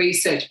lots of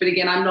research, but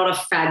again, I'm not a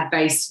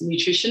fad-based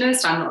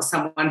nutritionist. I'm not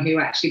someone who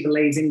actually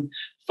believes in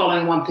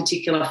following one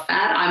particular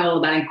fad. I'm all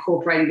about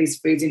incorporating these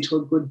foods into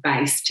a good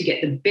base to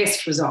get the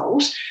best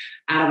result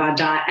out of our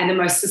diet and the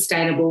most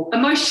sustainable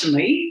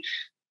emotionally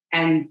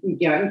and,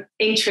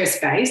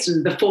 interest-based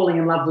and the falling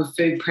in love with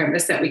food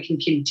premise that we can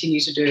continue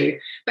to do.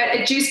 But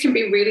a juice can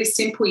be really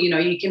simple.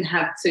 You can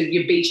have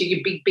your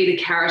big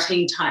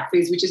beta-carotene type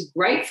foods, which is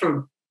great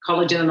for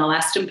collagen and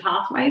elastin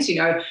pathways.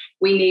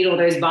 We need all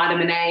those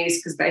vitamin A's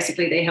because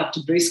basically they help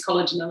to boost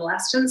collagen and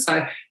elastin.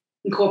 So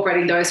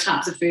incorporating those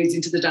types of foods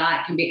into the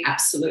diet can be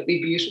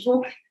absolutely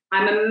beautiful.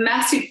 I'm a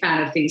massive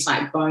fan of things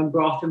like bone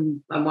broth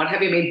and what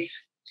have you. I mean,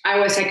 I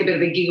always take a bit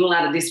of a giggle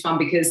out of this one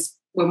because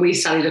when we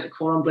studied at the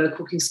Cordon Bleu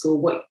cooking school,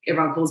 what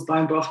everyone calls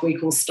bone broth, we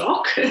call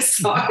stock.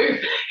 So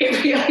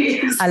it really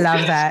is. I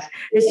love that.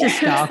 It's just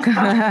stock.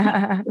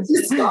 It's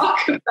just stock.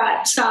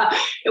 But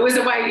it was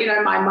a way,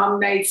 my mum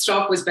made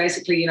stock was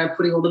basically,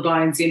 putting all the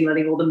bones in,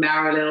 letting all the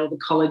marrow, letting all the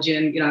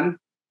collagen,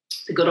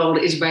 the good old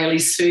Israeli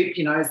soup,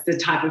 it's the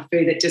type of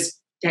food that just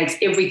takes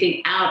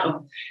everything out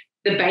of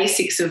the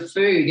basics of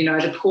food,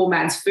 the poor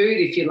man's food,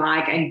 if you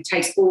like, and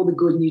takes all the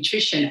good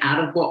nutrition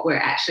out of what we're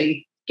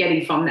actually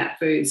getting from that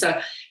food. So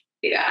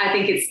I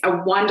think it's a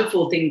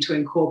wonderful thing to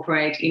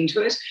incorporate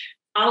into it.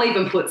 I'll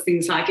even put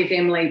things like if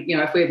Emily,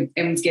 if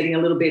Em's getting a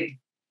little bit,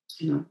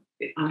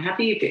 bit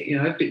unhappy,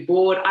 a bit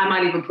bored, I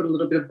might even put a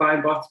little bit of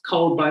bone broth,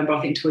 cold bone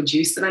broth into a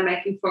juice that I'm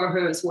making for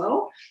her as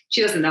well.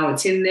 She doesn't know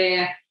it's in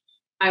there.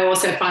 I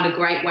also find a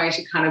great way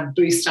to kind of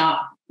boost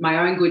up my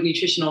own good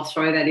nutrition, I'll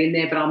throw that in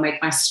there, but I'll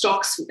make my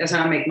stocks, as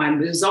I make my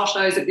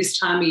risottos at this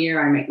time of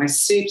year, I make my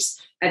soups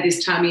at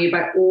this time of year,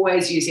 but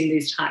always using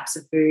these types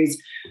of foods.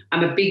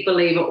 I'm a big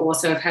believer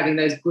also of having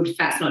those good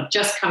fats, not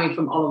just coming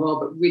from olive oil,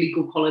 but really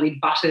good quality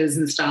butters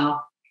and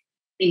stuff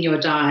in your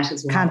diet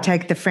as well. Can't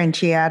take the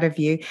Frenchie out of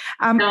you.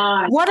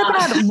 No, what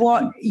about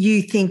what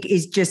you think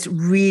is just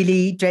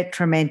really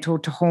detrimental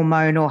to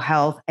hormonal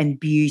health and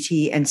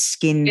beauty and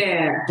skin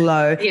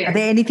glow? Yeah. Are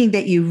there anything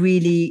that you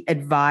really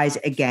advise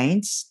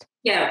against?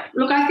 Yeah,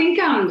 look, I think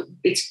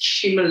it's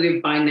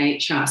cumulative by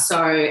nature.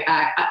 So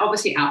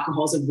obviously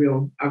alcohol is a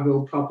real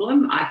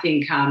problem. I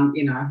think,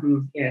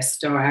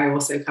 yes, I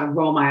also kind of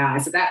roll my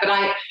eyes at that. But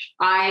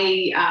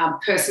I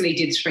personally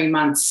did 3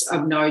 months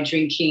of no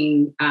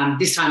drinking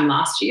this time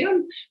last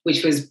year,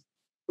 which was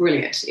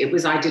brilliant.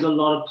 I did a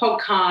lot of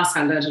podcasts.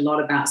 I learned a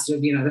lot about sort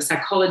of, the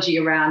psychology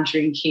around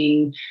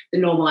drinking, the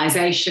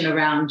normalization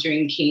around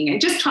drinking, and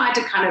just tried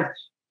to kind of,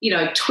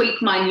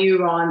 tweak my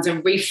neurons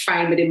and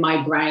reframe it in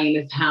my brain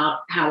of how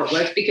it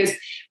works. Because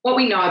what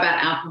we know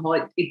about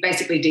alcohol, it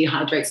basically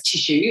dehydrates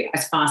tissue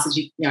as fast as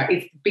it's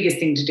the biggest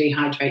thing to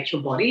dehydrate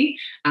your body.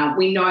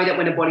 We know that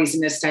when a body's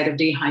in a state of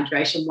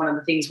dehydration, one of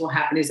the things will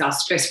happen is our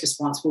stress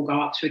response will go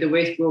up through the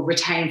roof. We'll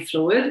retain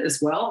fluid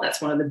as well.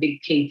 That's one of the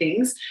big key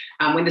things.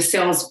 When the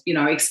cells,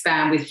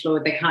 expand with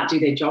fluid, they can't do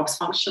their jobs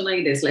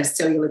functionally. There's less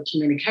cellular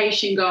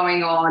communication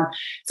going on.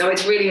 So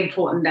it's really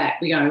important that,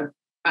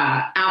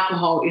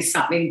 alcohol is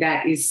something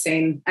that is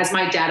seen, as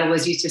my dad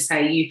always used to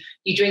say,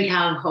 you drink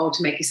alcohol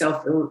to make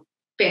yourself feel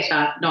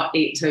better, not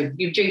eat. So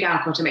you drink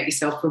alcohol to make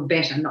yourself feel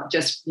better, not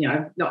just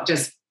a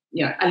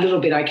little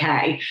bit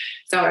okay.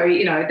 So,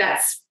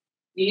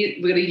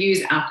 we're going to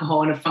use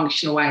alcohol in a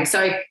functional way.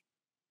 So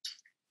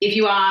if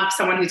you are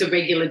someone who's a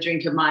regular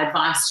drinker, my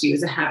advice to you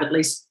is to have at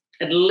least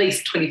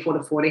 24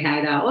 to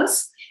 48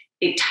 hours.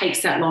 It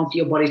takes that long for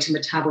your body to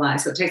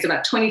metabolize. So it takes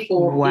about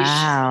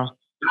 24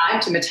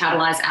 time to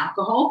metabolize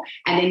alcohol,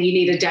 and then you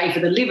need a day for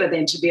the liver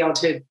then to be able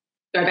to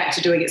go back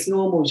to doing its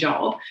normal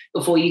job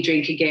before you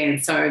drink again.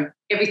 So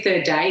every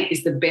third day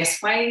is the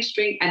best way to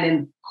drink. And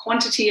then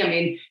quantity,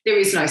 there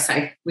is no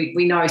safe.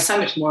 We know so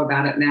much more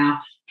about it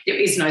now. There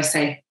is no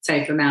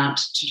safe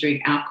amount to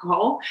drink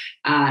alcohol.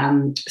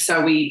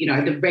 So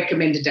the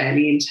recommended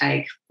daily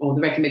intake or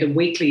the recommended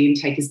weekly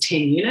intake is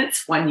 10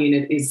 units. 1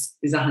 unit is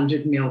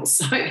 100 mils.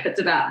 So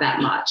that's about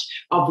that much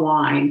of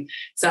wine.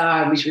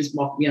 So, which is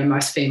what,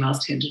 most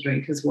females tend to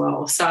drink as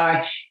well.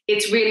 So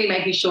it's really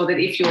making sure that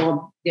if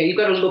you've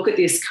got to look at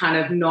this kind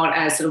of not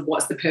as sort of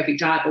what's the perfect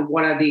diet, but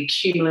what are the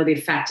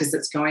cumulative factors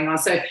that's going on.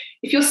 So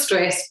if you're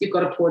stressed, you've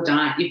got a poor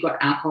diet, you've got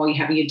alcohol, you're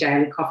having your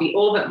daily coffee,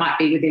 all of it might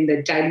be within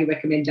the daily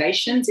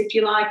recommendations, if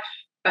you like,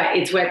 but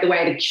it's the way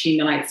it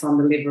accumulates on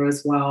the liver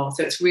as well.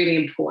 So it's really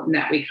important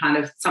that we kind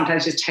of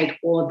sometimes just take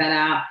all of that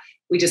out.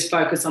 We just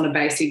focus on a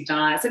basic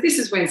diet. So this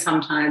is when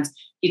sometimes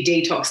your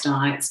detox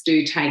diets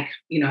do take,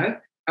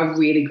 a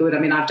really good,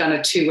 I've done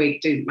this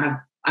 2-week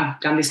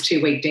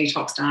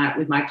detox diet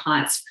with my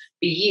clients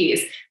for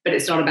years, but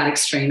it's not about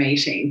extreme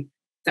eating.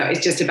 So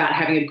it's just about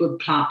having a good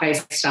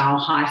plant-based style,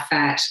 high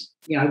fat,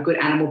 good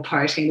animal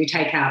protein. We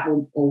take out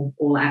all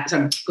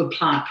good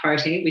plant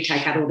protein. We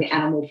take out all the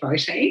animal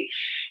protein,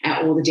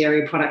 all the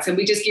dairy products, and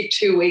we just give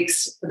 2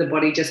 weeks for the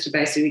body just to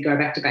basically go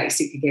back to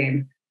basic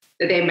again.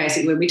 But then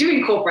basically when we do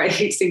incorporate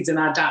these things in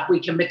our diet, we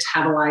can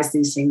metabolize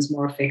these things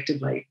more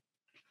effectively.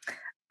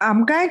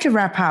 I'm going to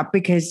wrap up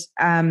because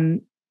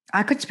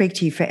I could speak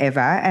to you forever,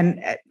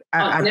 and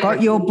I've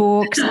got your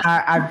books.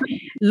 I've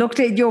looked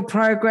at your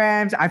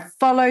programs. I've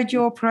followed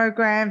your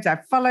programs.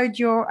 I've followed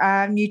your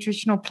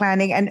nutritional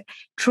planning, and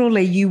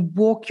truly you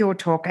walk your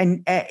talk.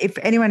 And if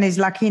anyone is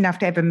lucky enough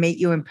to ever meet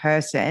you in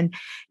person,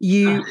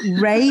 you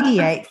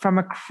radiate from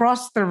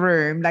across the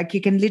room. Like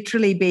you can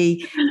literally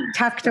be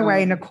tucked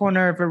away in a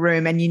corner of a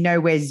room and you know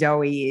where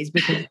Zoe is,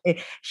 because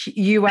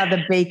you are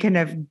the beacon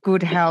of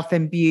good health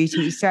and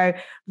beauty. So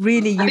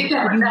really, I'm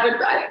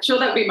sure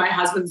that would be my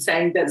husband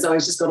saying that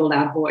Zoe's just got a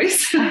loud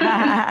voice.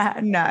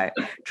 No,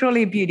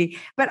 truly a beauty.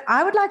 But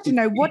I would like to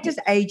know, what does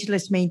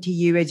Ageless mean to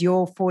you as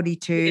you're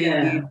 42?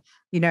 Yeah.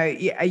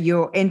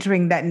 You're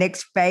entering that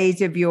next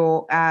phase of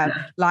your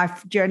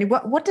life journey.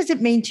 What does it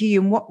mean to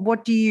you, and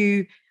what do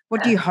you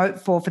hope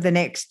for the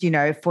next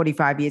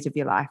 45 years of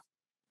your life?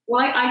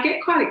 Well, I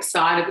get quite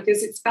excited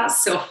because it's about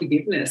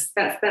self-forgiveness.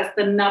 That's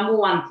the number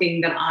one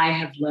thing that I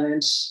have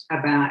learned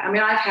about.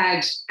 I've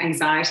had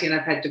anxiety and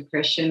I've had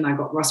depression. I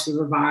got Ross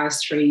River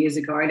virus 3 years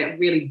ago, and it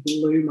really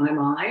blew my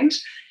mind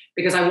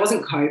because I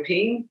wasn't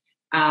coping.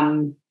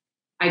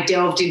 I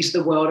delved into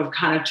the world of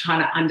kind of trying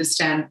to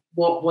understand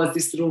what was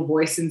this little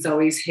voice in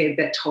Zoe's head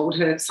that told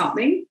her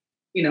something,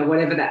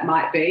 whatever that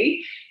might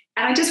be.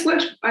 And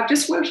I've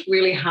just worked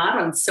really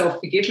hard on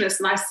self-forgiveness.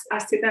 And I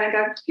sit there and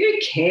go, who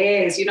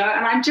cares, And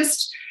I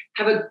just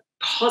have a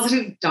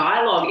positive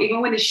dialogue.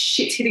 Even when the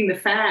shit's hitting the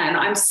fan,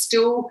 I'm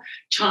still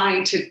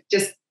trying to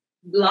just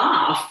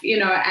laugh,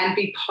 and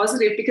be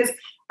positive, because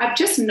I've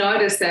just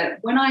noticed that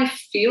when I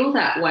feel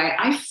that way,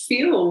 I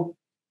feel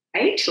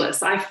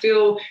ageless. I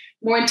feel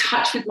more in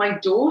touch with my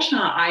daughter.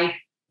 I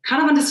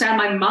kind of understand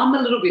my mum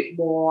a little bit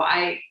more.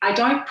 I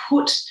don't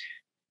put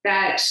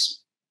that,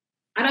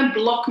 I don't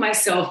block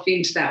myself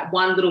into that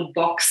one little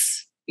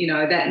box,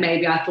 that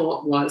maybe I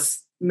thought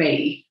was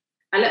me.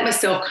 I let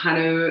myself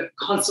kind of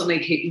constantly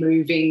keep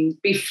moving,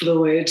 be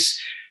fluid,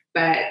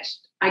 but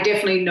I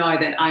definitely know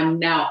that I'm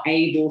now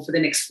able for the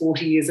next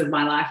 40 years of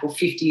my life or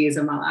 50 years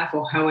of my life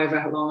or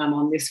however long I'm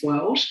on this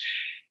world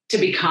to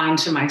be kind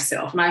to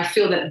myself. And I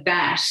feel that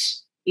that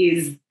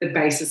is the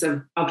basis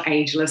of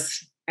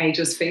ageless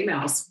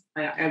females.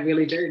 I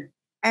really do.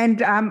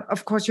 And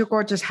of course, your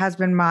gorgeous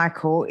husband,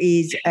 Michael,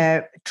 is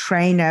a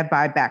trainer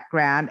by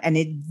background and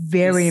is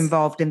very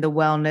involved in the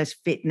wellness,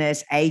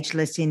 fitness,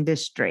 ageless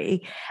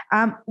industry.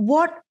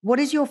 What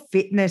is your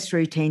fitness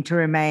routine to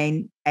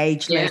remain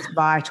ageless,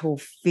 vital,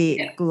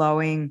 fit,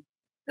 glowing?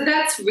 So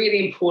that's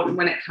really important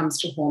when it comes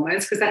to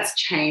hormones because that's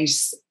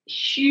changed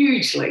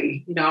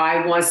hugely.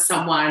 I was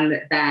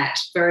someone that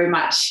very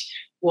much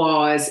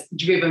was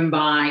driven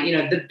by,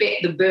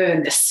 the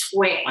burn, the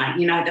sweat,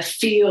 the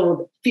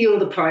feel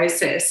the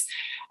process.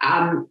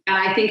 And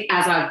I think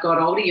as I've got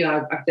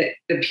older,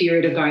 the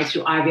period of going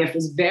through IVF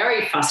was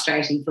very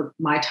frustrating for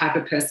my type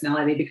of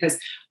personality because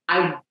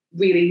I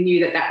really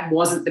knew that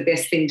wasn't the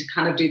best thing to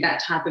kind of do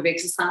that type of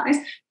exercise.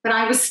 But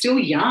I was still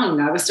young.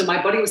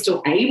 My body was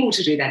still able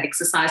to do that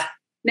exercise.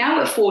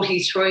 Now at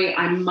 43,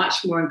 I'm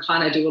much more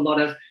inclined to do a lot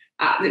of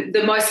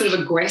the most sort of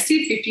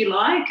aggressive, if you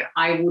like,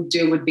 I would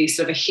do would be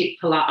sort of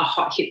a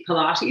hot hip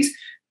Pilates.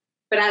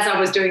 But as I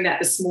was doing that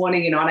this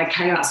morning, and I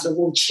came out sort of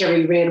all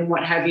cherry red and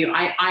what have you,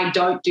 I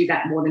don't do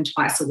that more than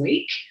twice a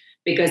week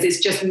because it's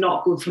just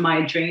not good for my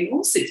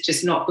adrenals. It's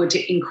just not good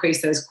to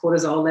increase those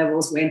cortisol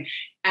levels when,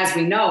 as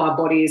we know, our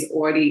body is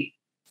already,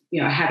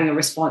 having a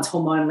response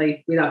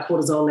hormonally with our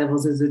cortisol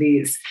levels as it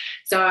is.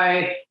 So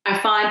I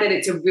find that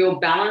it's a real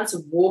balance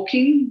of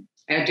walking.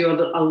 I do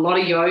a lot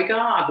of yoga.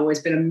 I've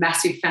always been a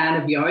massive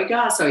fan of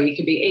yoga. So it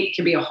can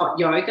be a hot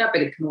yoga,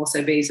 but it can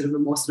also be sort of a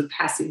more sort of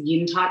passive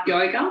yin type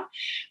yoga.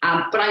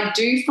 But I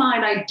do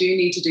find I do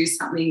need to do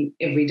something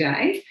every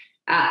day.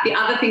 The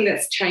other thing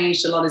that's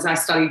changed a lot is I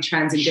studied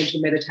transcendental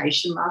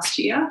meditation last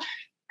year.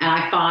 And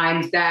I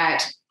find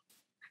that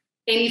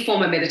any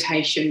form of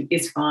meditation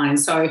is fine.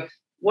 So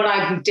what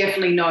I've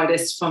definitely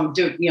noticed from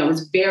doing, I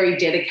was very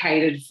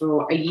dedicated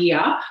for a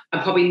year.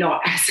 I'm probably not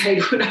as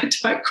able, I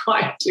don't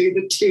quite do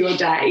the 2 a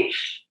day,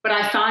 but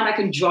I find I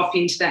can drop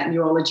into that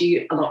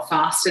neurology a lot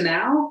faster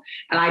now.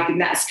 And I think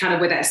that's kind of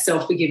where that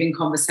self-forgiving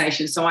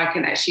conversation. So I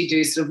can actually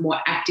do sort of more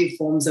active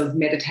forms of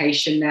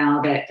meditation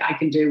now that I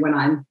can do when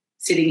I'm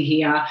sitting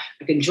here.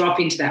 I can drop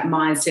into that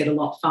mindset a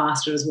lot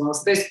faster as well.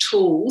 So those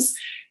tools,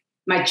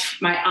 my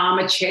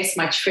armor chest,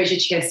 my treasure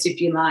chest, if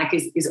you like,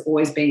 is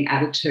always being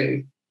added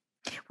to.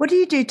 What do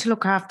you do to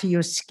look after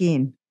your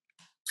skin?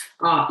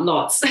 Oh,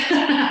 lots.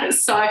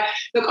 So,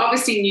 look,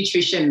 obviously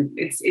nutrition,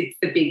 it's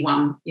the big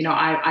one.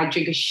 I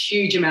drink a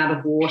huge amount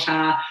of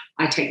water.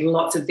 I take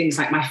lots of things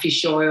like my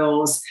fish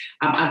oils.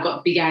 I've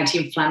got big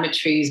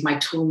anti-inflammatories, my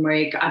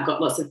turmeric. I've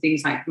got lots of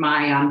things like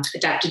my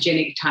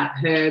adaptogenic type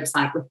herbs,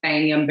 like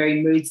ruthenium,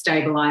 very mood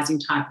stabilizing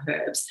type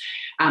herbs.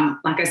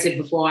 Like I said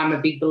before, I'm a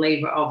big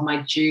believer of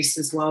my juice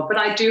as well. But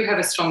I do have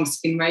a strong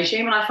skin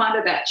regime, and I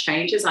find that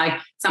changes. I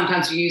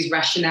sometimes use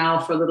Rationale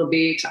for a little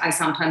bit. I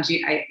sometimes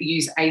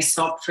use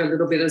Aesop for a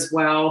little bit as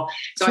well.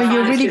 So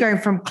you're really going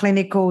from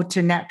clinical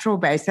to natural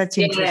base. That's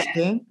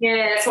interesting.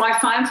 Yeah. So I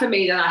find for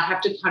me that I have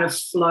to kind of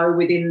flow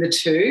within the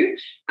two.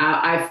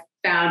 I've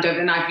found,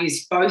 and I've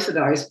used both of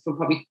those for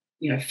probably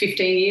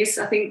 15 years.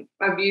 I think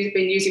I've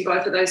been using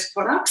both of those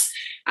products.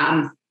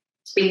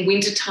 In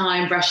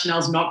wintertime,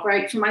 Rationale's not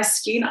great for my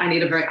skin. I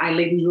need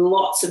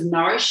lots of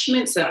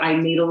nourishment, so I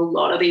need a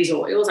lot of these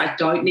oils. I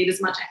don't need as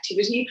much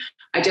activity.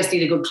 I just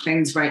need a good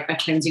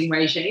cleansing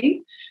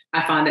regime.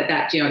 I find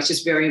that it's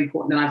just very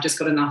important that I've just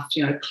got enough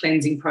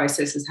cleansing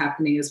processes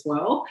happening as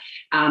well.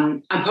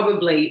 I'm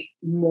probably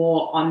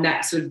more on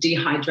that sort of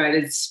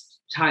dehydrated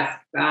type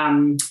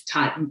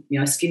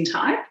skin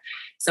type.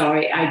 So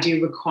I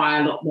do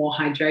require a lot more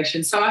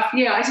hydration. So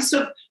I just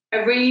sort of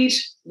I read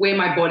where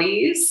my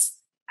body is,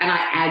 and I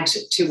add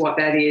to what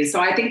that is. So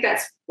I think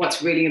that's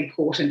what's really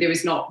important. There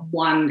is not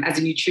one, as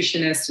a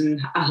nutritionist and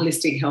a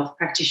holistic health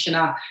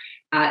practitioner,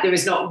 there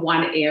is not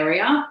one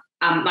area.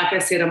 Like I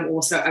said, I'm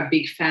also a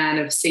big fan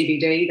of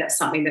CBD. That's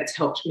something that's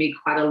helped me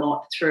quite a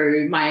lot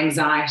through my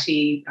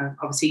anxiety.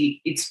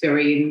 Obviously, it's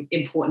very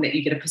important that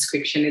you get a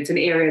prescription. It's an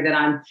area that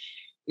I'm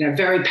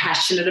very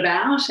passionate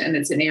about, and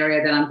it's an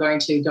area that I'm going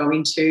to go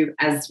into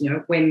as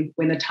when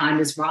the time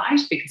is right,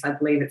 because I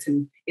believe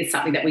it's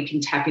something that we can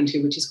tap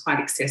into, which is quite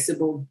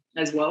accessible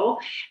as well.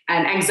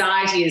 And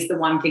anxiety is the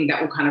one thing that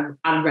will kind of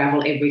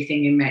unravel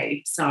everything in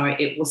me. So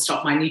it will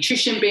stop my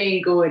nutrition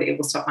being good. It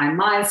will stop my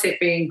mindset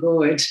being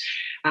good.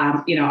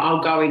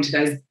 I'll go into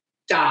those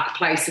dark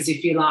places,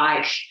 if you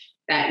like,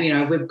 that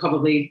we've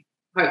probably,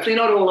 hopefully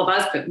not all of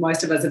us, but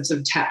most of us have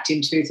sort of tapped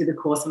into through the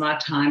course of our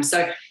time.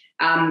 So.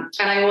 And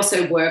I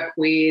also work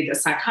with a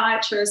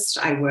psychiatrist.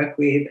 I work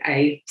with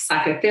a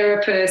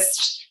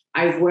psychotherapist.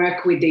 I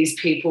work with these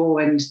people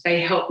and they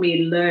help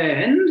me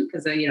learn,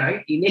 because, you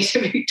need to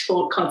be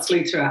taught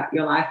constantly throughout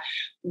your life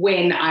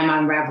when I'm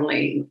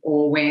unraveling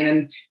or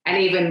when, and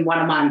even one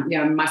of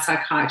my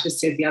psychiatrist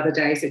said the other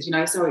day, said,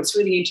 so it's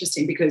really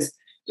interesting because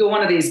you're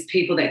one of these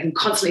people that can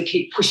constantly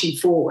keep pushing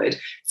forward.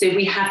 So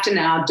we have to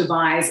now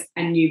devise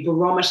a new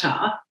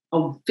barometer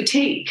of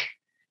fatigue.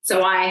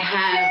 So I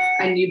have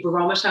a new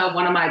barometer.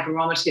 One of my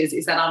barometers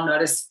is that I'll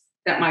notice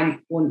that my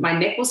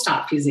neck will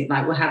start fizzing,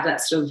 like we'll have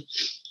that sort of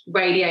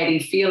radiating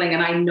feeling.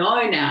 And I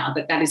know now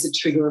that is a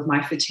trigger of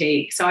my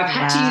fatigue. So I've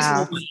had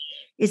to use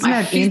Isn't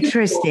it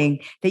interesting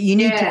that you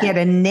need to get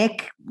a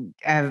neck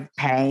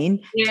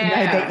pain to know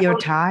that you're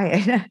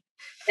tired?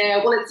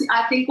 Yeah, well,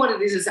 I think what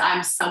it is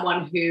I'm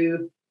someone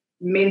who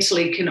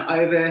mentally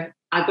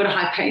I've got a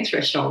high pain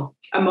threshold.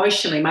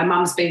 Emotionally, my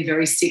mum's been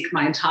very sick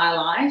my entire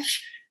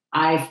life.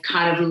 I've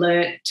kind of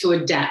learnt to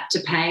adapt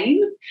to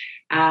pain.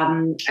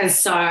 And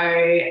so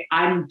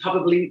I'm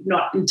probably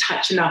not in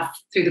touch enough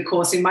through the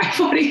course in my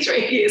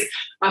 43 years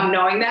of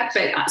knowing that.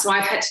 But so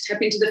I've had to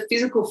tap into the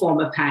physical form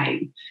of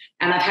pain,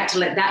 and I've had to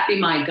let that be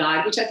my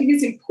guide, which I think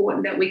is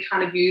important, that we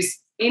kind of use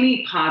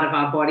any part of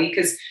our body,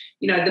 because,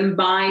 the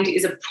mind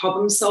is a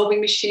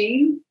problem-solving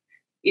machine.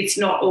 It's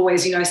not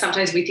always,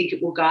 sometimes we think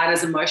it will guide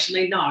us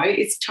emotionally. No,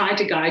 it's trying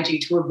to guide you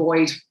to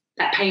avoid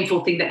that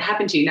painful thing that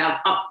happened to you. Now,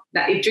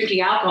 if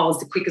drinking alcohol is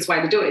the quickest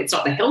way to do it, it's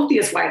not the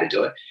healthiest way to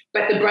do it,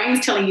 but the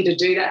brain's telling you to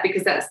do that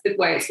because that's the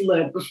way it's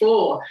learned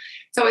before.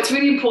 So it's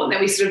really important that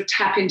we sort of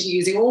tap into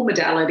using all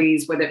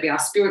modalities, whether it be our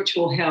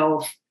spiritual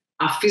health,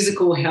 our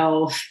physical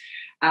health,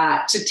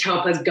 to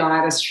help us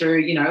guide us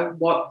through,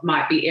 what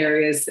might be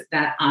areas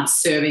that aren't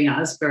serving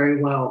us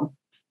very well.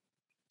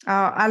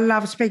 Oh, I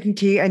love speaking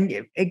to you.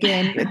 And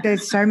again,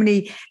 there's so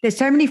many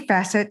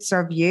facets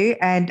of you,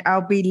 and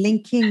I'll be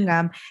linking,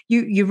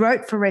 you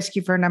wrote for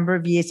Rescu for a number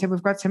of years. So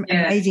we've got some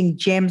amazing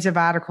gems of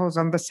articles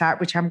on the site,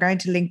 which I'm going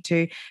to link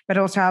to, but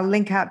also I'll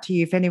link out to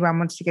you if anyone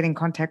wants to get in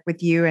contact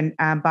with you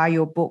and buy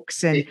your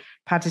books and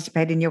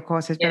participate in your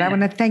courses. But I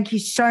want to thank you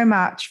so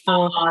much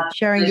for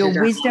sharing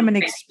your wisdom and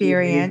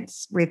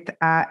experience with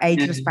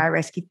Ageless by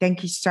Rescu.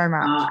 Thank you so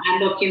much.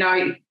 And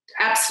look,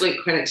 absolute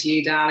credit to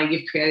you, darling.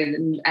 You've created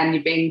and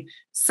you've been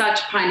such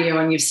a pioneer,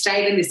 and you've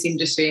stayed in this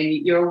industry,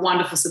 and you're a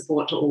wonderful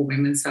support to all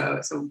women.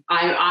 So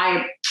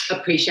I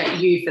appreciate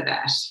you for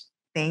that.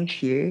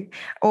 Thank you.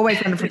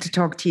 Always wonderful to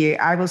talk to you.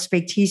 I will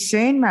speak to you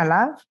soon, my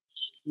love.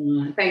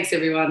 Thanks,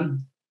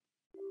 everyone.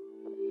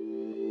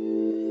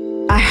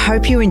 I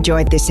hope you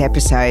enjoyed this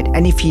episode.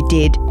 And if you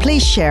did,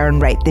 please share and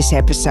rate this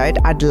episode.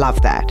 I'd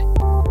love that.